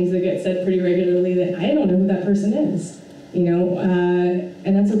artist names that get said pretty regularly that I don't know who that person is,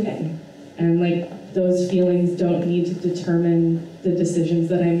 and that's okay. And like, those feelings don't need to determine the decisions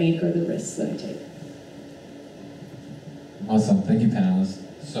that I make or the risks that I take. Awesome, thank you, panelists.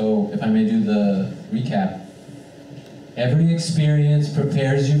 So if I may do the recap. Every experience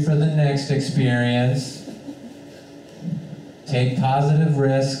prepares you for the next experience. Take positive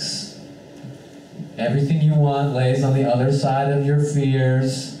risks. Everything you want lays on the other side of your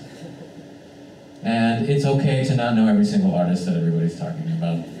fears. And it's okay to not know every single artist that everybody's talking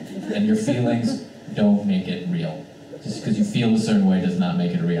about. And your feelings don't make it real. Just because you feel a certain way does not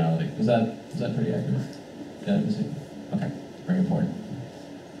make it a reality. Is that pretty accurate? Okay, very important.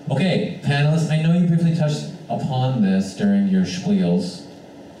 Okay, panelists, I know you briefly touched upon this during your spiels.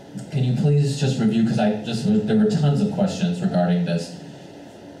 Can you please just review, because there were tons of questions regarding this.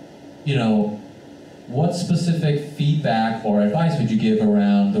 What specific feedback or advice would you give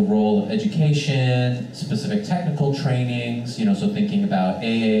around the role of education, specific technical trainings, so thinking about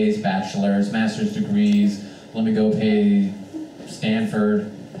AAs, bachelor's, master's degrees, let me go pay Stanford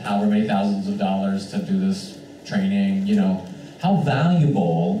however many thousands of dollars to do this training, how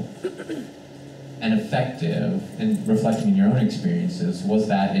valuable and effective in reflecting in your own experiences was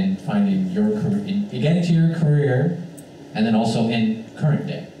that in finding your career, in getting to your career, and then also in current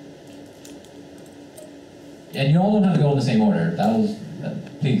day? And you all don't have to go in the same order.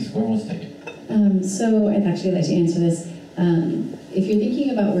 Please, whoever wants to take it. So I'd actually like to answer this. If you're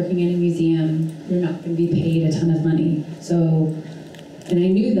thinking about working in a museum, you're not going to be paid a ton of money. And I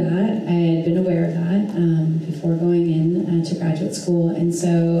knew that, I had been aware of that before going in to graduate school, and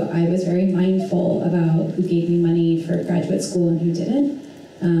so I was very mindful about who gave me money for graduate school and who didn't.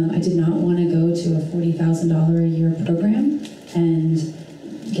 I did not want to go to a $40,000 a year program and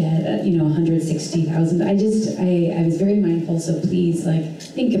get $160,000. I was very mindful, so please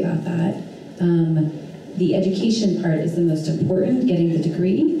think about that. The education part is the most important, getting the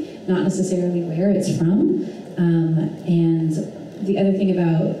degree, not necessarily where it's from. And the other thing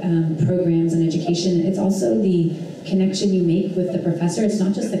about programs and education, it's also the connection you make with the professor. It's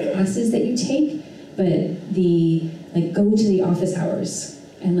not just the classes that you take, but the go to the office hours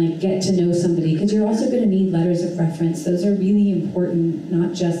and get to know somebody, because you're also going to need letters of reference. Those are really important,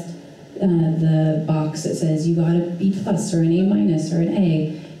 not just the box that says you got a B+ or an A- or an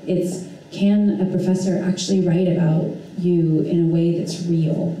A. It's, can a professor actually write about you in a way that's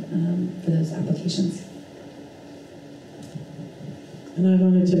real for those applications? And I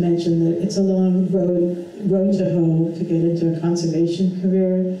wanted to mention that it's a long road to hoe to get into a conservation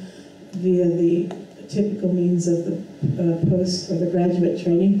career via the typical means of the post or the graduate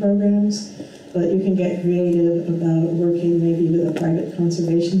training programs. But you can get creative about working maybe with a private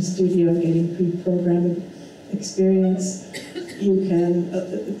conservation studio and getting pre-programmed experience. You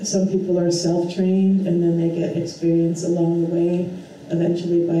can, some people are self-trained and then they get experience along the way,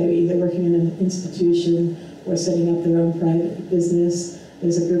 eventually by either working in an institution or setting up their own private business.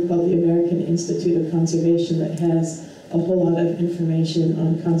 There's a group called the American Institute of Conservation that has a whole lot of information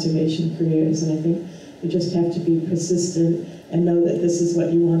on conservation careers, and I think you just have to be persistent and know that this is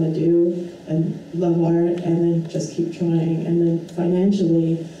what you want to do and love art, and then just keep trying. And then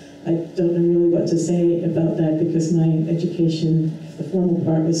financially, I don't know really what to say about that because my education, the formal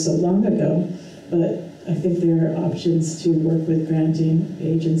part, was so long ago, but I think there are options to work with granting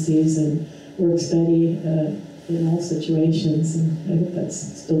agencies and work study in all situations, and I hope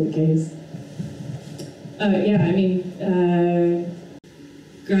that's still the case.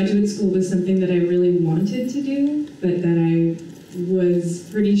 Graduate school was something that I really wanted to do, but that I was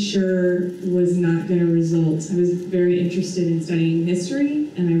pretty sure was not going to result. I was very interested in studying history,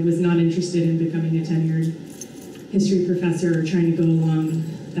 and I was not interested in becoming a tenured history professor or trying to go along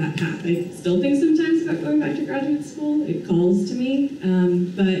that path. I still think sometimes about going back to graduate school. It calls to me,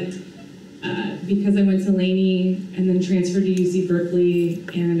 but because I went to Laney and then transferred to UC Berkeley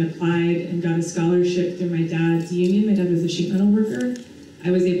and applied and got a scholarship through my dad's union. My dad was a sheet metal worker. I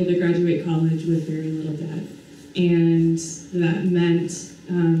was able to graduate college with very little debt. And that meant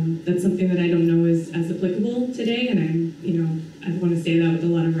that's something that I don't know is as applicable today, and I want to say that with a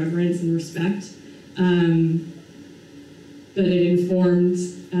lot of reverence and respect. But it informed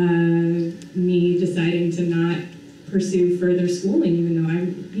me deciding to not pursue further schooling, even though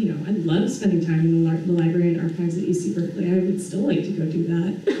I love spending time in the library and archives at UC Berkeley. I would still like to go do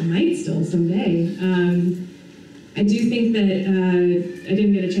that. I might still someday. I do think that I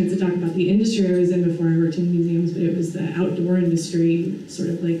didn't get a chance to talk about the industry I was in before I worked in museums, but it was the outdoor industry, sort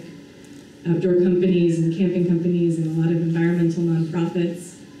of like outdoor companies and camping companies and a lot of environmental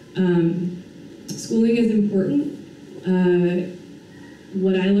nonprofits. Schooling is important.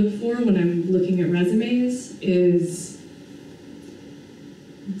 What I look for when I'm looking at resumes is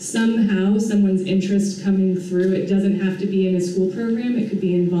somehow someone's interest coming through. It doesn't have to be in a school program, it could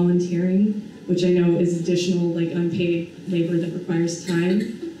be in volunteering, which I know is additional, like unpaid labor that requires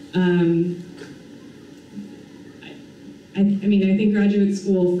time. I mean, I think graduate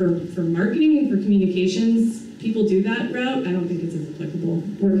school for marketing and for communications, people do that route. I don't think it's as applicable.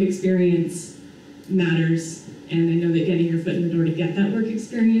 Work experience matters, and I know that getting your foot in the door to get that work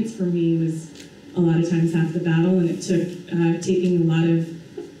experience for me was a lot of times half the battle, and it took taking a lot of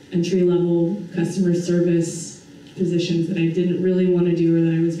entry-level customer service positions that I didn't really want to do or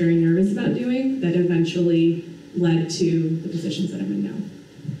that I was very nervous about doing that eventually led to the positions that I'm in now.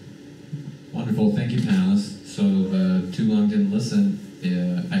 Wonderful, thank you, panelists. So too long didn't listen.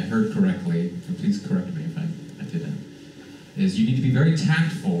 I heard correctly, and please correct me if I didn't, is you need to be very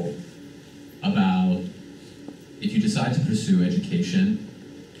tactful about, if you decide to pursue education,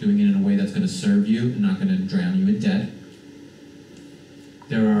 doing it in a way that's going to serve you and not going to drown you in debt.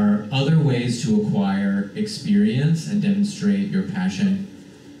 There are other ways to acquire experience and demonstrate your passion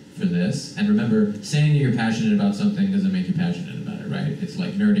for this. And remember, saying that you're passionate about something doesn't make you passionate about it, right? It's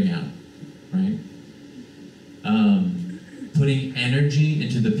like nerding out, right? Putting energy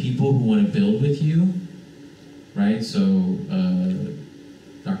into the people who want to build with you, right? So,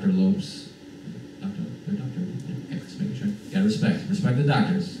 Dr. Lopes, they're doctor, okay, just making sure. Gotta respect the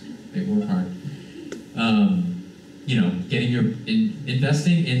doctors. They work hard. You know,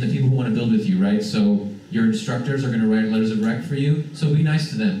 investing in the people who want to build with you, right? So your instructors are going to write letters of rec for you, so be nice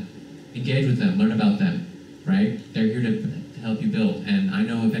to them, engage with them, learn about them, right? They're here to help you build. And I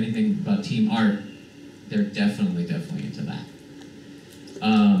know if anything about team art, they're definitely into that.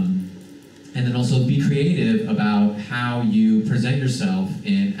 And then also be creative about how you present yourself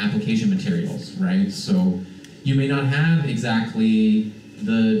in application materials, right? So you may not have exactly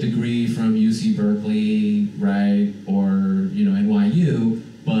the degree from UC Berkeley, right, or NYU,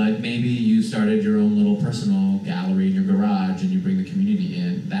 but maybe you started your own little personal gallery in your garage and you bring the community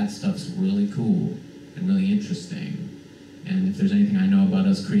in. That stuff's really cool and really interesting. And if there's anything I know about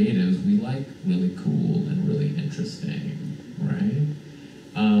us creatives, we like really cool and really interesting, right?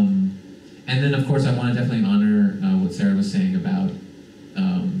 And then, of course, I want to definitely honor what Sarah was saying about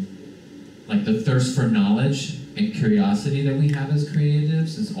like the thirst for knowledge and curiosity that we have as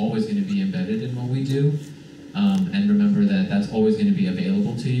creatives is always going to be embedded in what we do. And remember that that's always going to be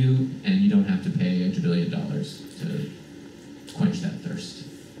available to you, and you don't have to pay $1 billion to quench that thirst.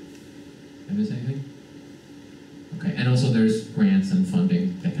 Did I miss anything? Okay, and also there's grants and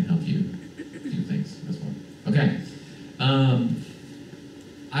funding that can help you do things as well. Okay.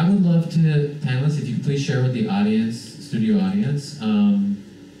 I would love to, panelists, if you could please share with the audience, studio audience,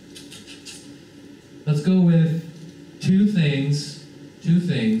 let's go with two things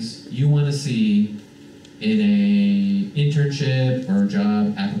you want to see in a internship or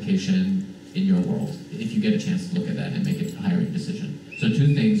job application in your world, if you get a chance to look at that and make it a hiring decision. So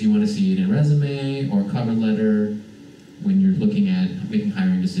 2 things you want to see in a resume or cover letter when you're looking at making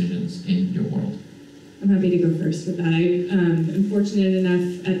hiring decisions in your world. I'm happy to go first with that. I'm fortunate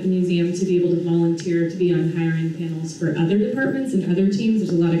enough at the museum to be able to volunteer to be on hiring panels for other departments and other teams.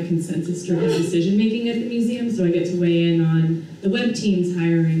 There's a lot of consensus-driven decision-making at the museum, so I get to weigh in on the web team's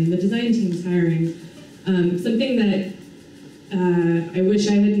hiring and the design team's hiring. Something that I wish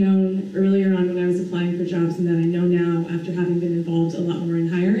I had known earlier on when I was applying for jobs and that I know now after having been involved a lot more in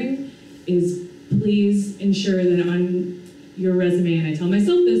hiring is please ensure that on your resume, and I tell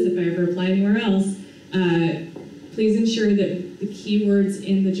myself this if I ever apply anywhere else, please ensure that the keywords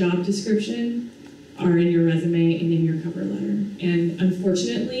in the job description are in your resume and in your cover letter. And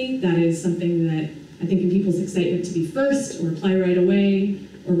unfortunately, that is something that I think in people's excitement to be first or apply right away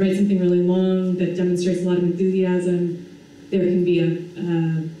or write something really long that demonstrates a lot of enthusiasm, there can be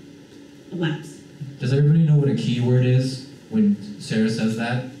a lapse. Does everybody know what a keyword is when Sarah says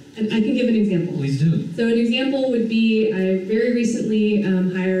that? And I can give an example. Please do. So an example would be, I very recently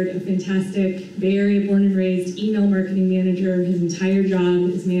hired a fantastic Bay Area born and raised email marketing manager. His entire job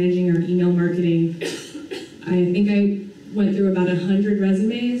is managing our email marketing. I think I went through about 100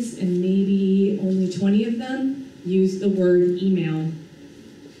 resumes and maybe only 20 of them used the word email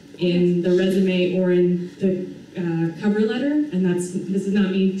in the resume or in the cover letter, and this is not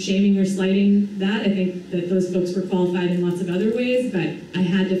me shaming or slighting that. I think that those folks were qualified in lots of other ways, but I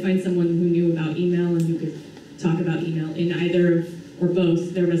had to find someone who knew about email and who could talk about email in either or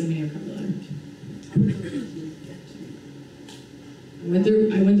both their resume or cover letter. I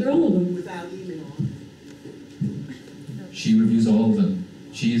went through all of them. Without email. She reviews all of them.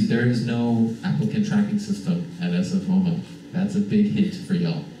 There is no applicant tracking system at SFMOMA. That's a big hint for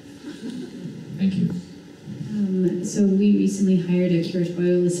y'all. Thank you. So we recently hired a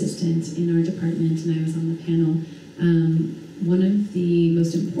curatorial assistant in our department, and I was on the panel. One of the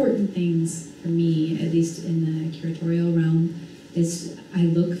most important things for me, at least in the curatorial realm, is I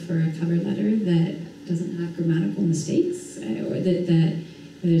look for a cover letter that doesn't have grammatical mistakes, or that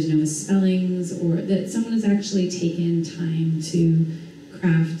there's no misspellings, or that someone has actually taken time to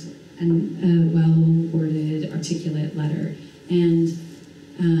craft a well-worded, articulate letter. And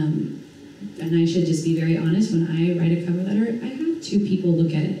I should just be very honest, when I write a cover letter, I have 2 people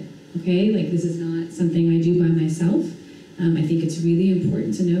look at it, okay? Like, this is not something I do by myself. I think it's really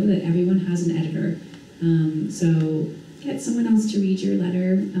important to know that everyone has an editor. So get someone else to read your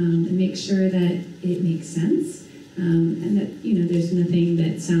letter and make sure that it makes sense, and that, you know, there's nothing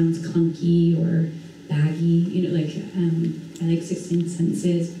that sounds clunky or baggy, you know, like, I like 16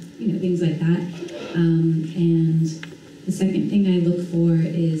 sentences, you know, things like that. And the second thing I look for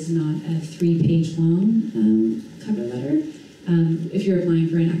is not a 3-page long cover letter. If you're applying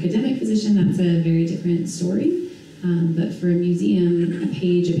for an academic position, that's a very different story. But for a museum, a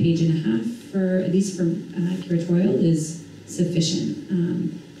page and a half, at least for curatorial, is sufficient.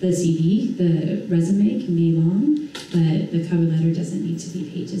 The CV, the resume can be long, but the cover letter doesn't need to be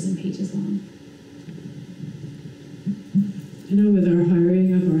pages and pages long. You know, with our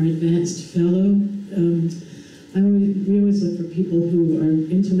hiring of our advanced fellow, we always look for people who are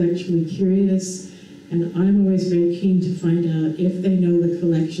intellectually curious, and I'm always very keen to find out if they know the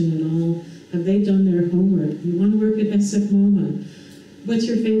collection at all. Have they done their homework? You want to work at SFMOMA? What's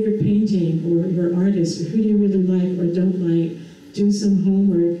your favorite painting or your artist, or who do you really like or don't like? Do some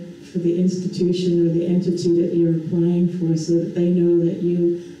homework for the institution or the entity that you're applying for, so that they know that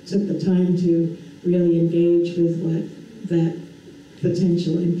you took the time to really engage with what that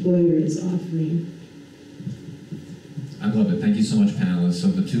potential employer is offering. I love it. Thank you so much, panelists. So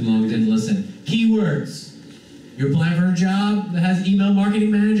the too long didn't listen. Keywords. You're applying for a job that has email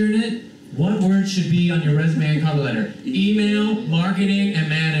marketing manager in it? What words should be on your resume and cover letter? Email, marketing, and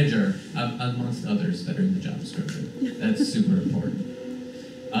manager, amongst others that are in the job description. That's super important.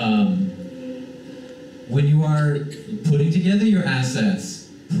 When you are putting together your assets,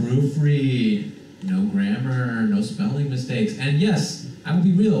 proofread, no grammar, no spelling mistakes, and yes, I will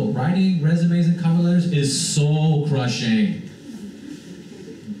be real, writing resumes and cover letters is soul crushing.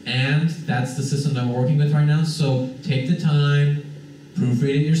 And that's the system that we're working with right now, so take the time,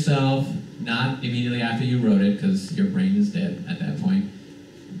 proofread it yourself, not immediately after you wrote it, because your brain is dead at that point.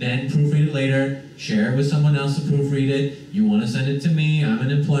 Then proofread it later, share it with someone else to proofread it. You want to send it to me, I'm an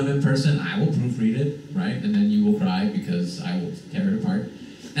employment person, I will proofread it, right? And then you will cry because I will tear it apart.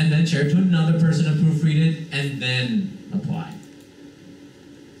 And then share it to another person to proofread it, and then apply.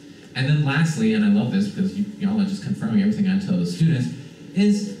 And then lastly, and I love this because y'all are just confirming everything I tell the students,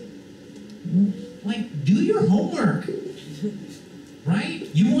 is, like, do your homework, right?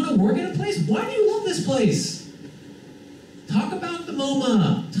 You want to work at a place? Why do you love this place? Talk about the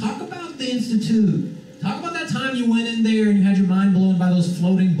MoMA. Talk about the Institute. Talk about that time you went in there and you had your mind blown by those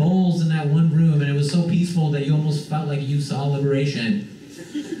floating bowls in that one room, and it was so peaceful that you almost felt like you saw liberation,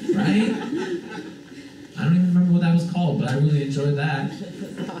 right? I don't even remember what that was called, but I really enjoyed that.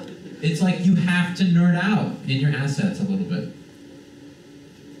 It's like you have to nerd out in your assets a little bit.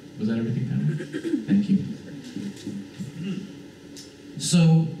 Was that everything, Pam? Thank you.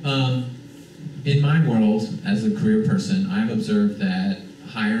 So, in my world, as a career person, I've observed that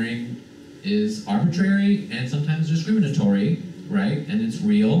hiring is arbitrary and sometimes discriminatory, right? And it's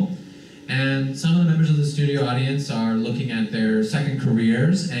real. And some of the members of the studio audience are looking at their second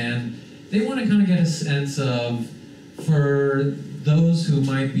careers, and they want to kind of get a sense of, for those who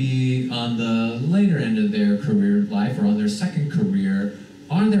might be on the later end of their career life or on their second career,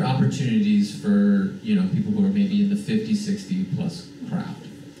 are there opportunities for, you know, people who are maybe in the 50, 60 plus crowd?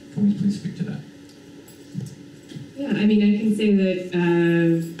 Can we please speak to that? Yeah, I mean, I can say that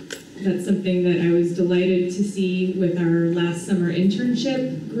that's something that I was delighted to see with our last summer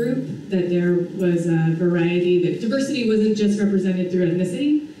internship group, that there was a variety, that diversity wasn't just represented through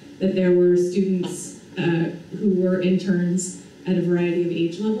ethnicity, that there were students who were interns at a variety of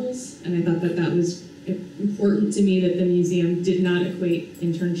age levels, and I thought that that was important to me, that the museum did not equate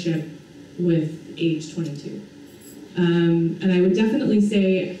internship with age 22. And I would definitely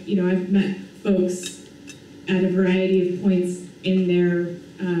say, I've met folks at a variety of points in their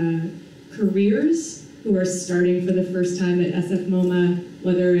careers who are starting for the first time at SFMOMA,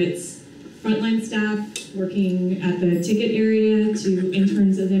 whether it's frontline staff working at the ticket area, to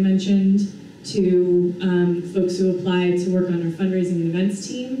interns, as I mentioned, to folks who apply to work on our fundraising and events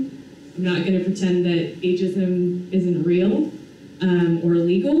team. I'm not going to pretend that ageism isn't real or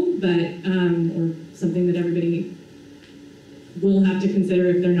illegal, but or something that everybody will have to consider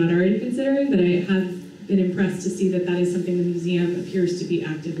if they're not already considering, but I have been impressed to see that that is something the museum appears to be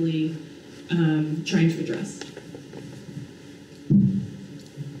actively trying to address.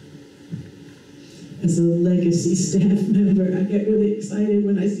 As a legacy staff member, I get really excited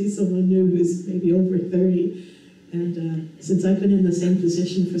when I see someone new who's maybe over 30. And since I've been in the same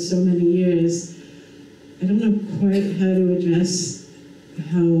position for so many years, I don't know quite how to address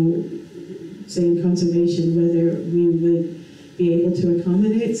how, say in conservation, whether we would be able to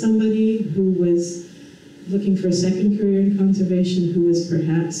accommodate somebody who was looking for a second career in conservation who was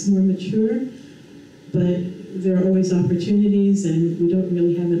perhaps more mature, but there are always opportunities, and we don't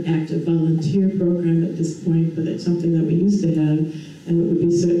really have an active volunteer program at this point, but it's something that we used to have, and it would be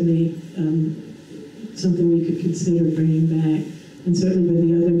certainly something we could consider bringing back. And certainly with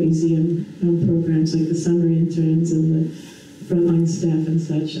the other museum programs like the summer interns and the frontline staff and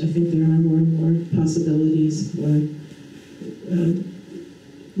such, I think there are more and more possibilities for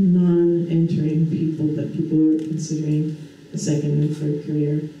non-entering people, but people who are considering a second and third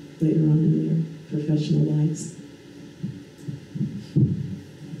career later on in their professional lives.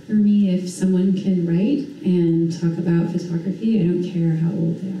 For me, if someone can write and talk about photography, I don't care how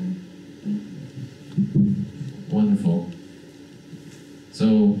old they are. Wonderful.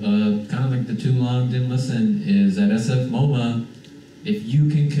 So, kind of like the too long didn't listen is at SFMOMA, if you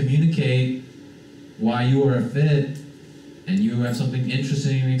can communicate why you are a fit and you have something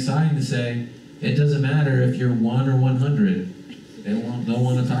interesting and exciting to say, it doesn't matter if you're 1 or 100. They'll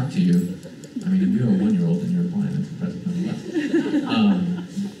want to talk to you. I mean, if you're a 1-year-old and you're applying, that's impressive nonetheless.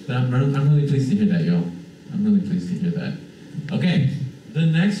 But I'm really pleased to hear that, y'all. I'm really pleased to hear that. Okay, the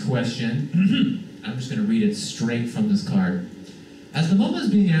next question, I'm just going to read it straight from this card. As the MoMA is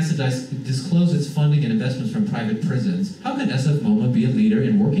being asked to disclose its funding and investments from private prisons, how can SFMOMA be a leader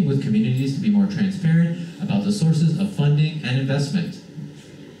in working with communities to be more transparent about the sources of funding and investment?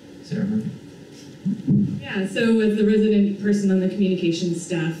 Sarah Murphy. Yeah, so as the resident person on the communications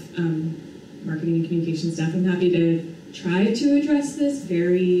staff, marketing and communications staff, I'm happy to try to address this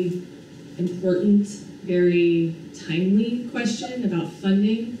very important, very timely question about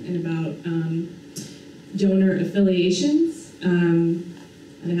funding and about donor affiliations. I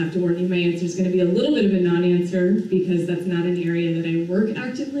have to warn you, my answer is going to be a little bit of a non-answer because that's not an area that I work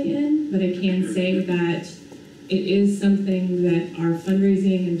actively in, but I can say that it is something that our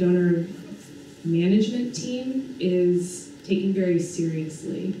fundraising and donor management team is taking very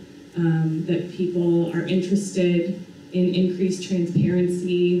seriously. That people are interested in increased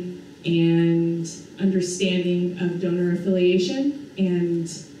transparency and understanding of donor affiliation and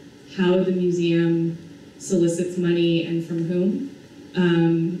how the museum solicits money and from whom.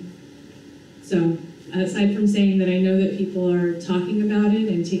 So aside from saying that I know that people are talking about it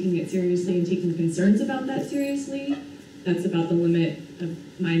and taking it seriously and taking concerns about that seriously, that's about the limit of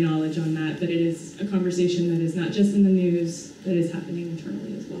my knowledge on that, but it is a conversation that is not just in the news, that is happening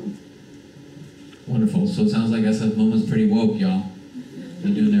internally as well. Wonderful. So it sounds like SFMOMA is pretty woke, y'all.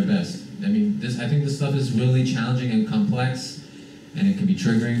 They're doing their best. I mean, I think this stuff is really challenging and complex, and it can be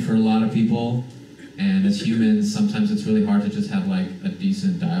triggering for a lot of people. And as humans, sometimes it's really hard to just have like a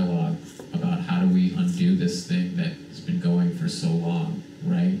decent dialogue about how do we undo this thing that has been going for so long,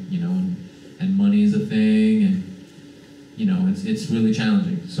 right? You know, and money is a thing, and you know, it's really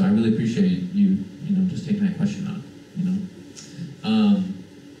challenging. So I really appreciate you just taking that question on, you know.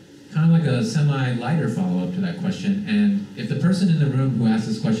 Kind of like a semi-lighter follow-up to that question, and if the person in the room who asked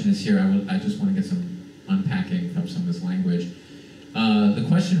this question is here, I just want to get some unpacking from some of this language. The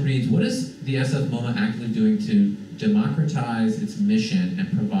question reads, what is the SFMOMA actively doing to democratize its mission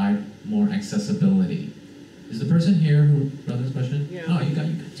and provide more accessibility? Is the person here who wrote this question? Yeah. Oh, you got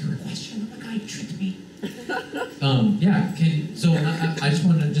to a question. Oh my God, you tricked me. Yeah, I just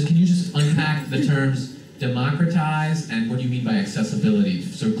want to, can you just unpack the terms democratize and what do you mean by accessibility?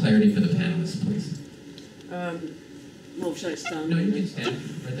 So clarity for the panelists, please. Well, should I stand? No, you can stand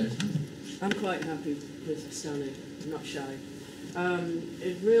right there. I'm quite happy with standing. I'm not shy.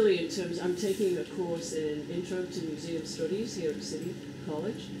 It really, in terms, I'm taking a course in Intro to Museum Studies here at City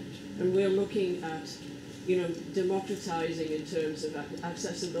College, and we're looking at, democratizing in terms of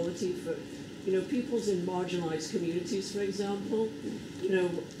accessibility for you know, people's in marginalized communities, for example, you know,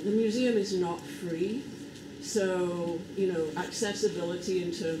 the museum is not free. So, you know, accessibility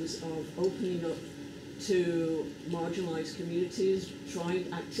in terms of opening up to marginalized communities,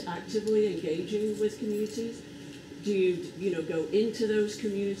 actively engaging with communities. Do you, you know, go into those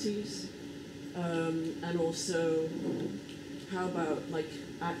communities? And also, how about like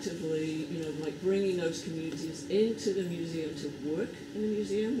actively, you know, like bringing those communities into the museum to work in the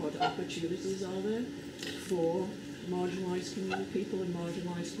museum? What opportunities are there for marginalized people in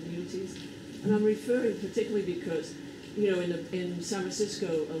marginalized communities? And I'm referring particularly because, you know, in San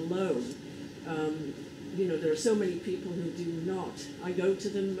Francisco alone, you know, there are so many people who do not. I go to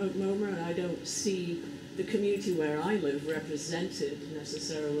the MoMA and I don't see the community where I live represented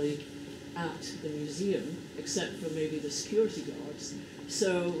necessarily at the museum, except for maybe the security guards.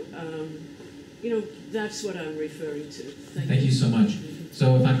 So, you know, that's what I'm referring to. Thank you so much.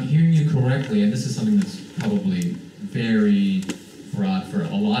 So if I'm hearing you correctly, and this is something that's probably very broad for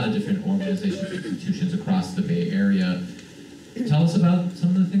a lot of different organizations and institutions across the Bay Area, tell us about some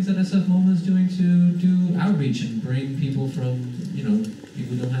of the things that SFMOMA is doing to do outreach and bring people from, you know,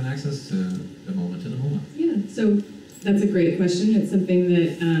 people who don't have access to the MoMA to the MoMA. Yeah, so that's a great question. It's something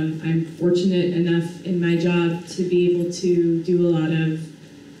that I'm fortunate enough in my job to be able to do a lot of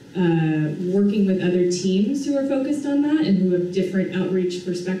working with other teams who are focused on that and who have different outreach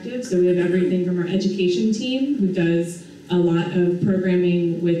perspectives. So we have everything from our education team, who does a lot of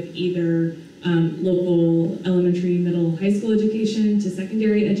programming with either local elementary, middle, high school education to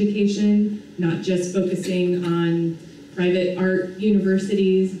secondary education, not just focusing on private art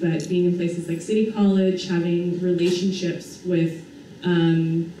universities, but being in places like City College, having relationships with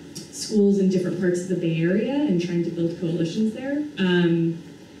schools in different parts of the Bay Area and trying to build coalitions there.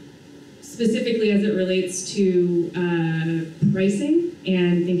 Specifically as it relates to pricing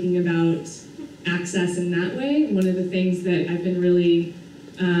and thinking about access in that way, one of the things that I've been really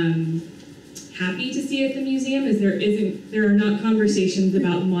happy to see at the museum is there are not conversations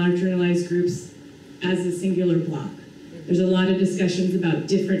about marginalized groups as a singular block. There's a lot of discussions about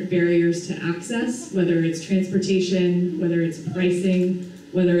different barriers to access, whether it's transportation, whether it's pricing,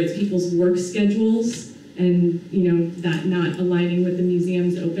 whether it's people's work schedules, and you know that not aligning with the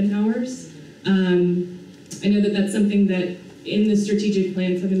museum's open hours. I know that that's something that in the strategic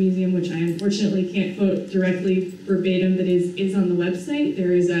plan for the museum, which I unfortunately can't quote directly verbatim, but is on the website,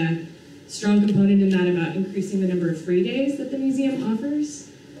 there is a strong component in that about increasing the number of free days that the museum offers.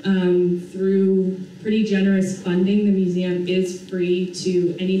 Through pretty generous funding, the museum is free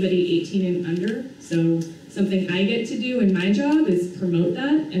to anybody 18 and under. So something I get to do in my job is promote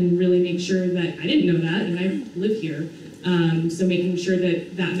that and really make sure that, I didn't know that and I live here. So making sure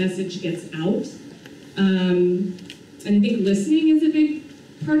that that message gets out. And I think listening is a big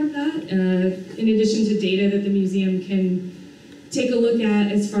part of that. In addition to data that the museum can take a look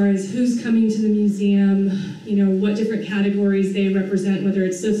at as far as who's coming to the museum, you know, what different categories they represent, whether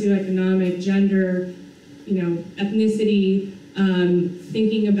it's socioeconomic, gender, you know, ethnicity,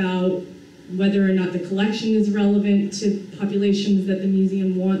 thinking about whether or not the collection is relevant to populations that the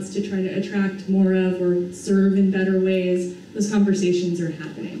museum wants to try to attract more of or serve in better ways. Those conversations are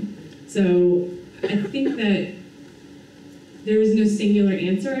happening. So I think that there is no singular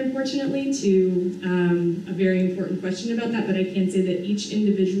answer, unfortunately, to a very important question about that, but I can say that each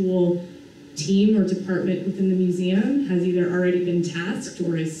individual team or department within the museum has either already been tasked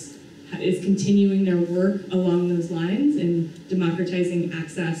or is continuing their work along those lines in democratizing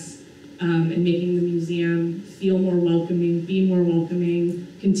access and making the museum feel more welcoming, be more welcoming,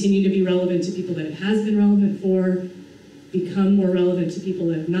 continue to be relevant to people that it has been relevant for, become more relevant to people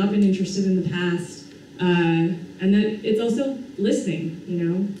that have not been interested in the past, and that it's also listening, you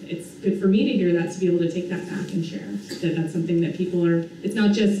know. It's good for me to hear that, to be able to take that back and share, that that's something that people are, it's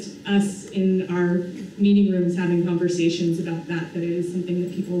not just us in our meeting rooms having conversations about that, that it is something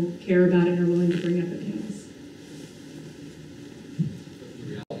that people care about and are willing to bring up at panels. The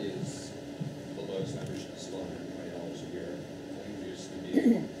reality is the lowest membership is $120 a year. I think there used to be,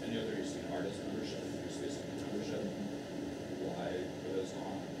 I know there used to be an artist membership, there used to be a student membership. Why were those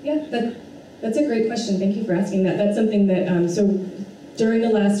gone? Yeah, that's a great question. Thank you for asking that. That's something that, so during the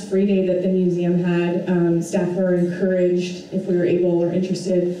last free day that the museum had, staff were encouraged, if we were able or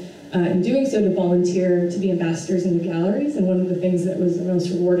interested in doing so, to volunteer to be ambassadors in the galleries. And one of the things that was the most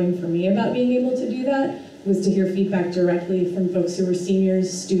rewarding for me about being able to do that was to hear feedback directly from folks who were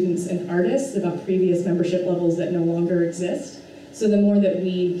seniors, students, and artists about previous membership levels that no longer exist. So the more that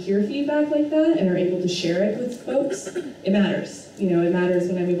we hear feedback like that and are able to share it with folks, it matters. You know, it matters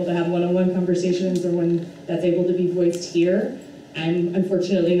when I'm able to have one-on-one conversations or when that's able to be voiced here. I'm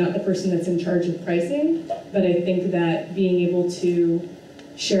unfortunately not the person that's in charge of pricing, but I think that being able to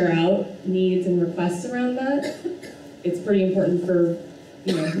share out needs and requests around that, it's pretty important for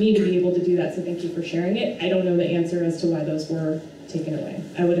me to be able to do that, so thank you for sharing it. I don't know the answer as to why those were taken away.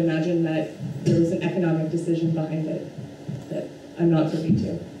 I would imagine that there was an economic decision behind it that I'm not privy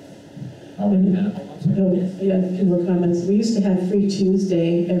to. Yeah, a few more comments. We used to have Free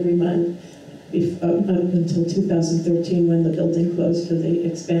Tuesday every month up until 2013 when the building closed for the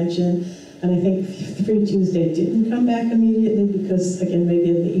expansion. And I think Free Tuesday didn't come back immediately because, again,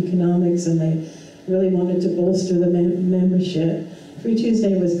 maybe of the economics, and they really wanted to bolster the membership. Free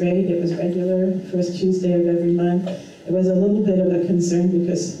Tuesday was great. It was regular, first Tuesday of every month. It was a little bit of a concern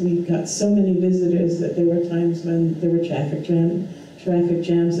because we got so many visitors that there were times when there were traffic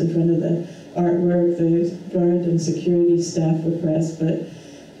jams in front of the artwork. The guard and security staff were pressed, but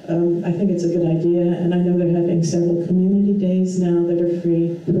I think it's a good idea. And I know they're having several community days now that are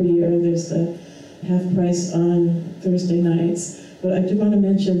free per year. There's the half price on Thursday nights. But I do want to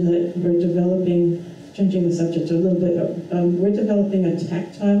mention that we're developing, changing the subject a little bit, we're developing a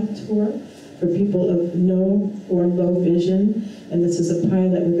tactile tour for people of no or low vision. And this is a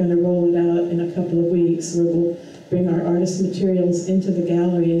pilot. We're going to roll it out in a couple of weeks, where we'll bring our artist materials into the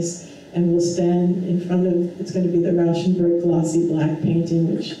galleries, and we'll stand in front of, it's going to be the Rauschenberg glossy black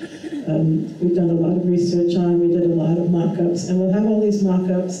painting, which we've done a lot of research on. We did a lot of mock-ups, and we'll have all these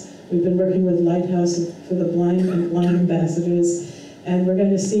mock-ups. We've been working with Lighthouse for the blind and blind ambassadors, and we're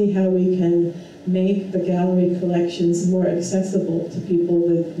going to see how we can make the gallery collections more accessible to people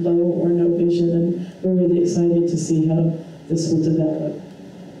with low or no vision, and we're really excited to see how this will develop.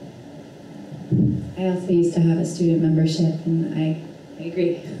 I also used to have a student membership, and I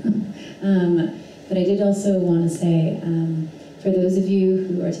agree. But I did also want to say, for those of you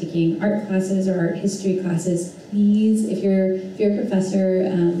who are taking art classes or art history classes, please, if your professor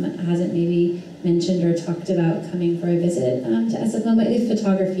hasn't maybe mentioned or talked about coming for a visit to SFMOMA, if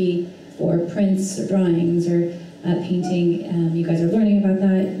photography or prints or drawings or painting, you guys are learning about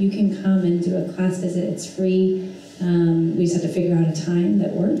that, you can come and do a class visit. It's free. We just have to figure out a time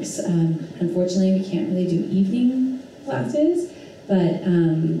that works. Unfortunately, we can't really do evening classes, but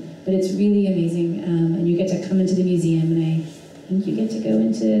it's really amazing. And you get to come into the museum, and I think you get to go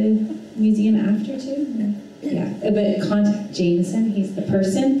into the museum after too. Yeah, but contact Jameson, he's the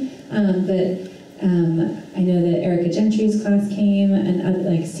person. I know that Erica Gentry's class came, and other,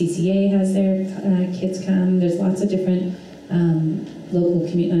 like CCA has their kids come. There's lots of different local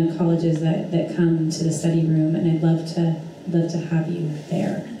colleges that come to the study room, and I'd love to have you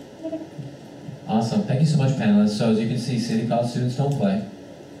there. Awesome. Thank you so much, panelists. So as you can see, City College students don't play.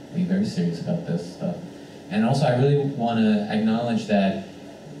 Being very serious about this stuff. And also, I really want to acknowledge that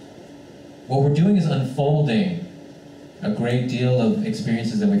what we're doing is unfolding a great deal of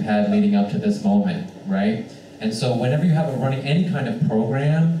experiences that we've had leading up to this moment, right? And so whenever you have running any kind of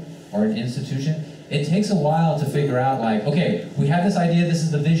program or an institution, it takes a while to figure out, like, okay, we have this idea, this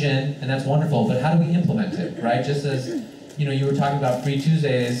is the vision, and that's wonderful, but how do we implement it, right? Just as, you were talking about Free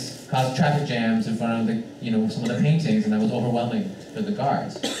Tuesdays caused traffic jams in front of the, some of the paintings, and that was overwhelming for the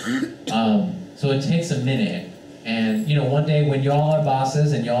guards. So it takes a minute, and, one day when y'all are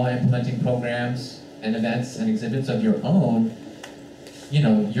bosses and y'all are implementing programs and events and exhibits of your own,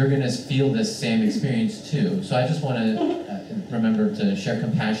 you're going to feel this same experience too. So I just want to remember to share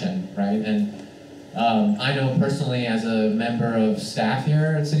compassion, right? And I know personally, as a member of staff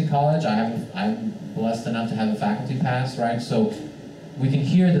here at City College, I'm blessed enough to have a faculty pass, right? So we can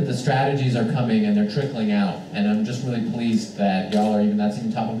hear that the strategies are coming and they're trickling out, and I'm just really pleased that y'all are that's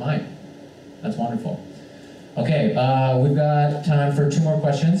even top of mind. That's wonderful. Okay, we've got time for 2 more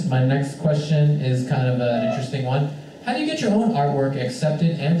questions. My next question is kind of an interesting one. How do you get your own artwork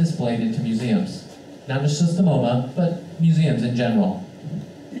accepted and displayed into museums? Not just the MoMA, but museums in general.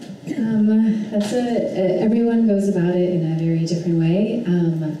 Everyone goes about it in a very different way.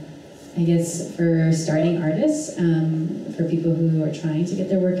 I guess for starting artists, for people who are trying to get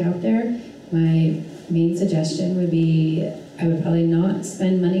their work out there, my main suggestion would be I would probably not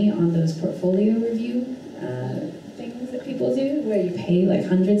spend money on those portfolio review things that people do, where you pay like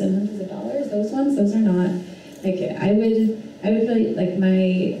hundreds and hundreds of dollars. Those are not, like, I would really, like,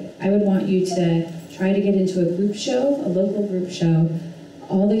 I would want you to try to get into a group show, a local group show.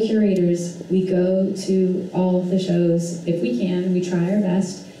 All the curators, we go to all of the shows if we can. We try our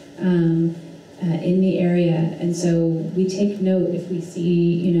best in the area, and so we take note if we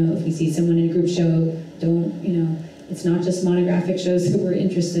see someone in a group show. It's not just monographic shows that we're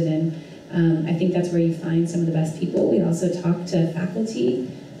interested in. I think that's where you find some of the best people. We also talk to faculty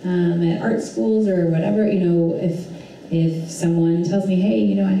at art schools or whatever. If If someone tells me, hey,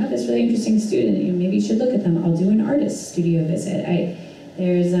 you know, I have this really interesting student, you know, maybe you should look at them, I'll do an artist studio visit.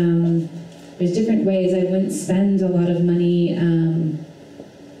 There's different ways. I wouldn't spend a lot of money, I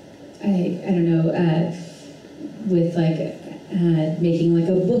don't know, with like making like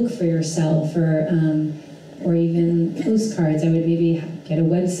a book for yourself, or even postcards. I would maybe get a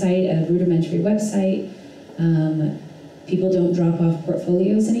website, a rudimentary website. People don't drop off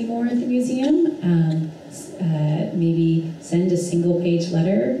portfolios anymore at the museum. Maybe send a single page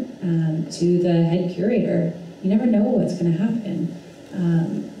letter to the head curator. You never know what's going to happen.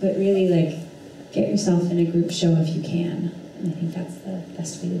 But really, like, get yourself in a group show if you can. And I think that's the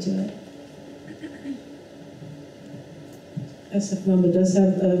best way to do it. SFMOMA does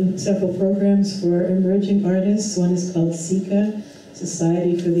have several programs for emerging artists. One is called SICA,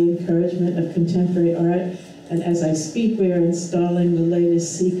 Society for the Encouragement of Contemporary Art. And as I speak, we are installing the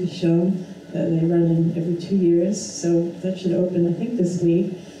latest SICA show that they run in every 2 years. So that should open, I think, this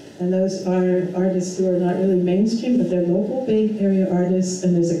week. And those are artists who are not really mainstream, but they're local Bay Area artists.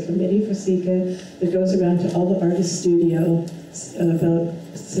 And there's a committee for SICA that goes around to all the artist studio about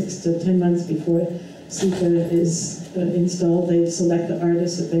 6 to 10 months before SICA is installed. They select the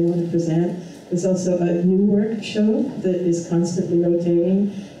artists that they want to present. There's also a new work show that is constantly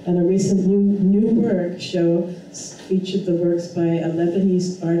rotating, and a recent new work show featured the works by a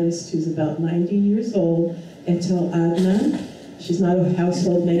Lebanese artist who's about 90 years old, Etel Adnan. She's not a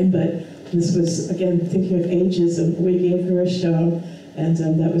household name, but this was, again, thinking of ageism. We gave her a show, and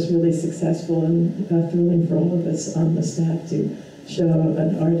that was really successful and thrilling for all of us on the staff to show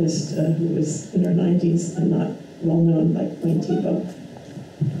an artist who was in her 90s and not well known like Wayne Thiebaud.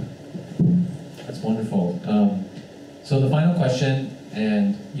 That's wonderful. So the final question,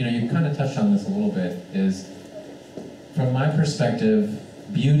 and you know, you kind of touched on this a little bit, is from my perspective,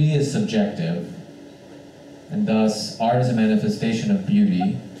 beauty is subjective, and thus art is a manifestation of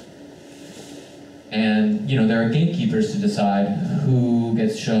beauty. And you know, there are gatekeepers to decide who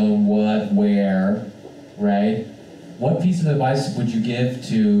gets shown what, where, right? What piece of advice would you give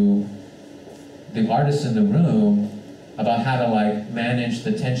to the artists in the room about how to like manage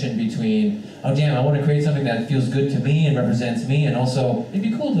the tension between, oh damn, I want to create something that feels good to me and represents me, and also it'd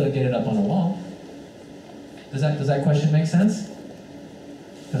be cool to get it up on a wall. Does that question make sense?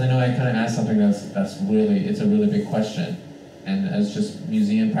 Because I know I kind of asked something that's really, it's a really big question. And as just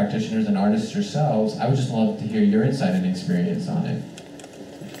museum practitioners and artists yourselves, I would just love to hear your insight and experience on it.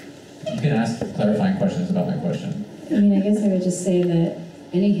 You can ask clarifying questions about my question. I mean, I guess I would just say that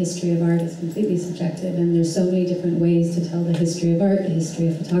any history of art is completely subjective, and there's so many different ways to tell the history of art, the history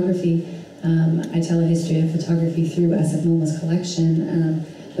of photography. I tell a history of photography through SFMOMA's collection,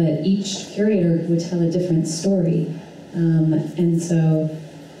 but each curator would tell a different story. And so,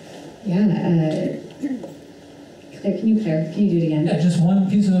 yeah, Claire, can you do it again? Yeah, just one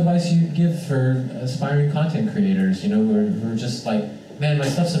piece of advice you'd give for aspiring content creators, you know, who are just like, man, my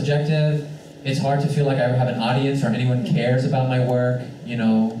stuff's subjective. It's hard to feel like I have an audience or anyone cares about my work, you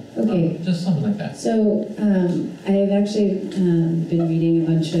know. Okay. Just something like that. So I have actually been reading a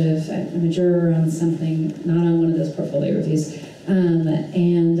bunch of, I'm a juror on something, not on one of those portfolio reviews, and I've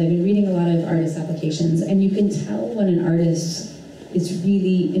been reading a lot of artist applications, and you can tell when an artist is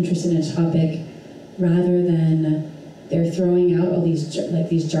really interested in a topic rather than they're throwing out all these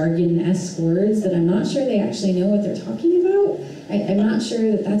jargon-esque words that I'm not sure they actually know what they're talking about. I'm not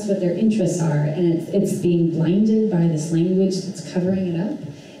sure that that's what their interests are, and it's being blinded by this language that's covering it up.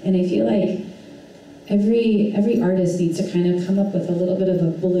 And I feel like every artist needs to kind of come up with a little bit of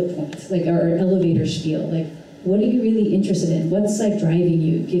a bullet point, like our elevator spiel. Like, what are you really interested in? What's like driving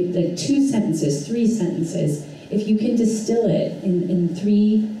you? Give like 2 sentences, 3 sentences. If you can distill it in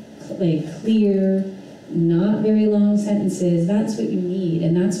 3 like clear, not very long sentences, that's what you need,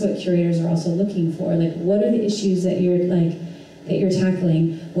 and that's what curators are also looking for. Like, what are the issues that you're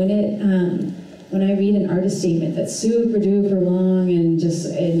tackling? When I read an artist statement that's super duper long and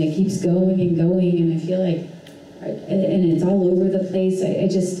it keeps going and going, and I feel like, and it's all over the place, I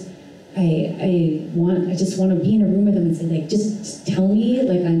just want to be in a room with them and say, like, just tell me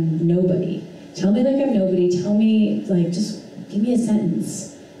like I'm nobody. Tell me like I'm nobody. Tell me, like, just give me a sentence.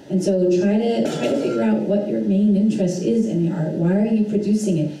 And so try to figure out what your main interest is in the art. Why are you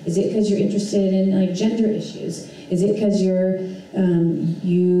producing it? Is it because you're interested in like gender issues? Is it because you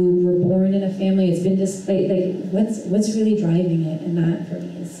were born in a family? It's been displaced. Like, what's really driving it? And that for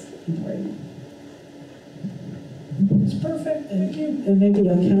me is important. It's perfect, thank you. And maybe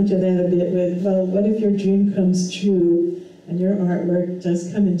I'll counter that a bit with, well, what if your dream comes true and your artwork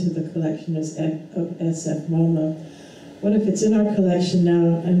does come into the collection of SFMOMA? What if it's in our collection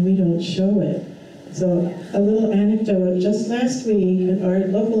now and we don't show it? So a little anecdote, just last week,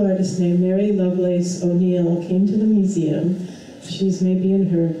 an local artist named Mary Lovelace O'Neill came to the museum. She's maybe in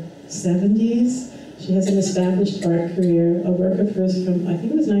her 70s. She has an established art career. A work of hers from, I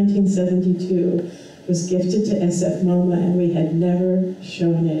think it was 1972, was gifted to SFMOMA, and we had never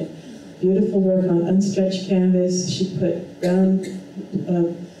shown it. Beautiful work on unstretched canvas. She put brown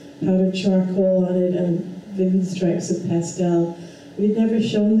powdered charcoal on it and vivid stripes of pastel. We'd never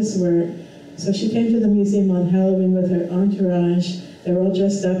shown this work. So she came to the museum on Halloween with her entourage. They were all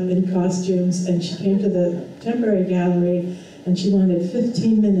dressed up in costumes, and she came to the temporary gallery, and she wanted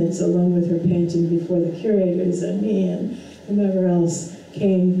 15 minutes alone with her painting before the curators and me and whomever else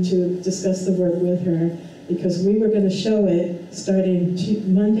came to discuss the work with her, because we were going to show it starting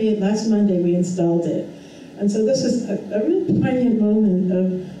last Monday we installed it. And so this was a real poignant moment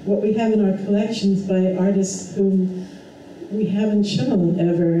of what we have in our collections by artists whom we haven't shown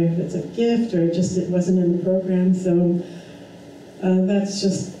ever, if it's a gift or just it wasn't in the program. So that's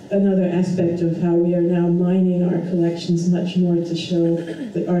just another aspect of how we are now mining our collections much more to show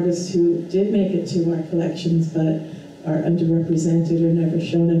the artists who did make it to our collections but are underrepresented or never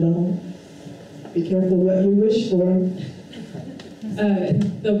shown at all. Be careful what you wish for.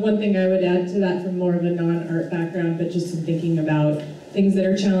 The one thing I would add to that from more of a non-art background, but just in thinking about things that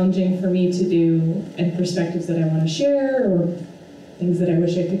are challenging for me to do and perspectives that I want to share or things that I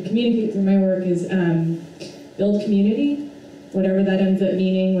wish I could communicate through my work is build community, whatever that ends up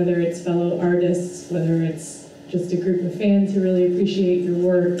meaning, whether it's fellow artists, whether it's just a group of fans who really appreciate your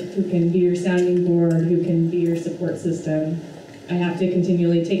work, who can be your sounding board, who can be your support system. I have to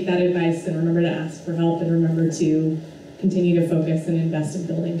continually take that advice and remember to ask for help and remember to continue to focus and invest in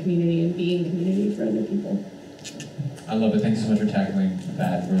building community and being community for other people. I love it. Thank you so much for tackling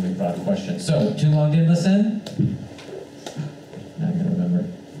that really broad question. So, too long didn't listen? Now I'm going to remember.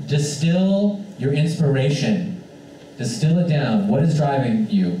 Distill your inspiration. Distill it down. What is driving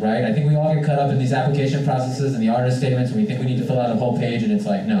you, right? I think we all get caught up in these application processes and the artist statements, and we think we need to fill out a whole page, and it's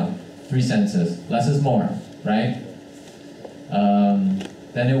like, no, 3 sentences. Less is more, right?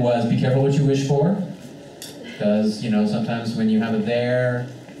 Then it was, be careful what you wish for, because, sometimes when you have a there,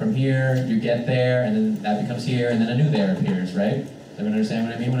 from here, you get there, and then that becomes here, and then a new there appears, right? Does everyone understand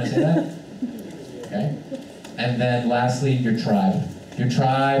what I mean when I say that? Okay. And then lastly, your tribe. Your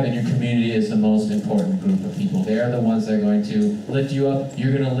tribe and your community is the most important group of people. They're the ones that are going to lift you up,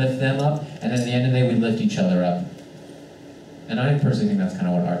 you're going to lift them up, and then at the end of the day, we lift each other up. And I personally think that's kind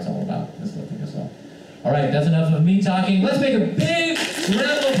of what art's all about, is lifting us up. All right, that's enough of me talking. Let's make a big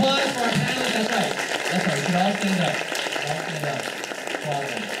round of applause for our panelists. That's right. That's right. We should all stand up. All stand up.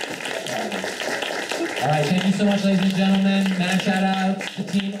 All right, thank you so much, ladies and gentlemen. Mad shout out to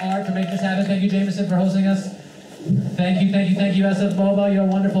Team Art for making this happen. Thank you, Jameson, for hosting us. Thank you, SFMOMA. You're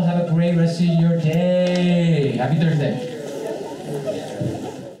wonderful. Have a great rest of your day. Happy Thursday.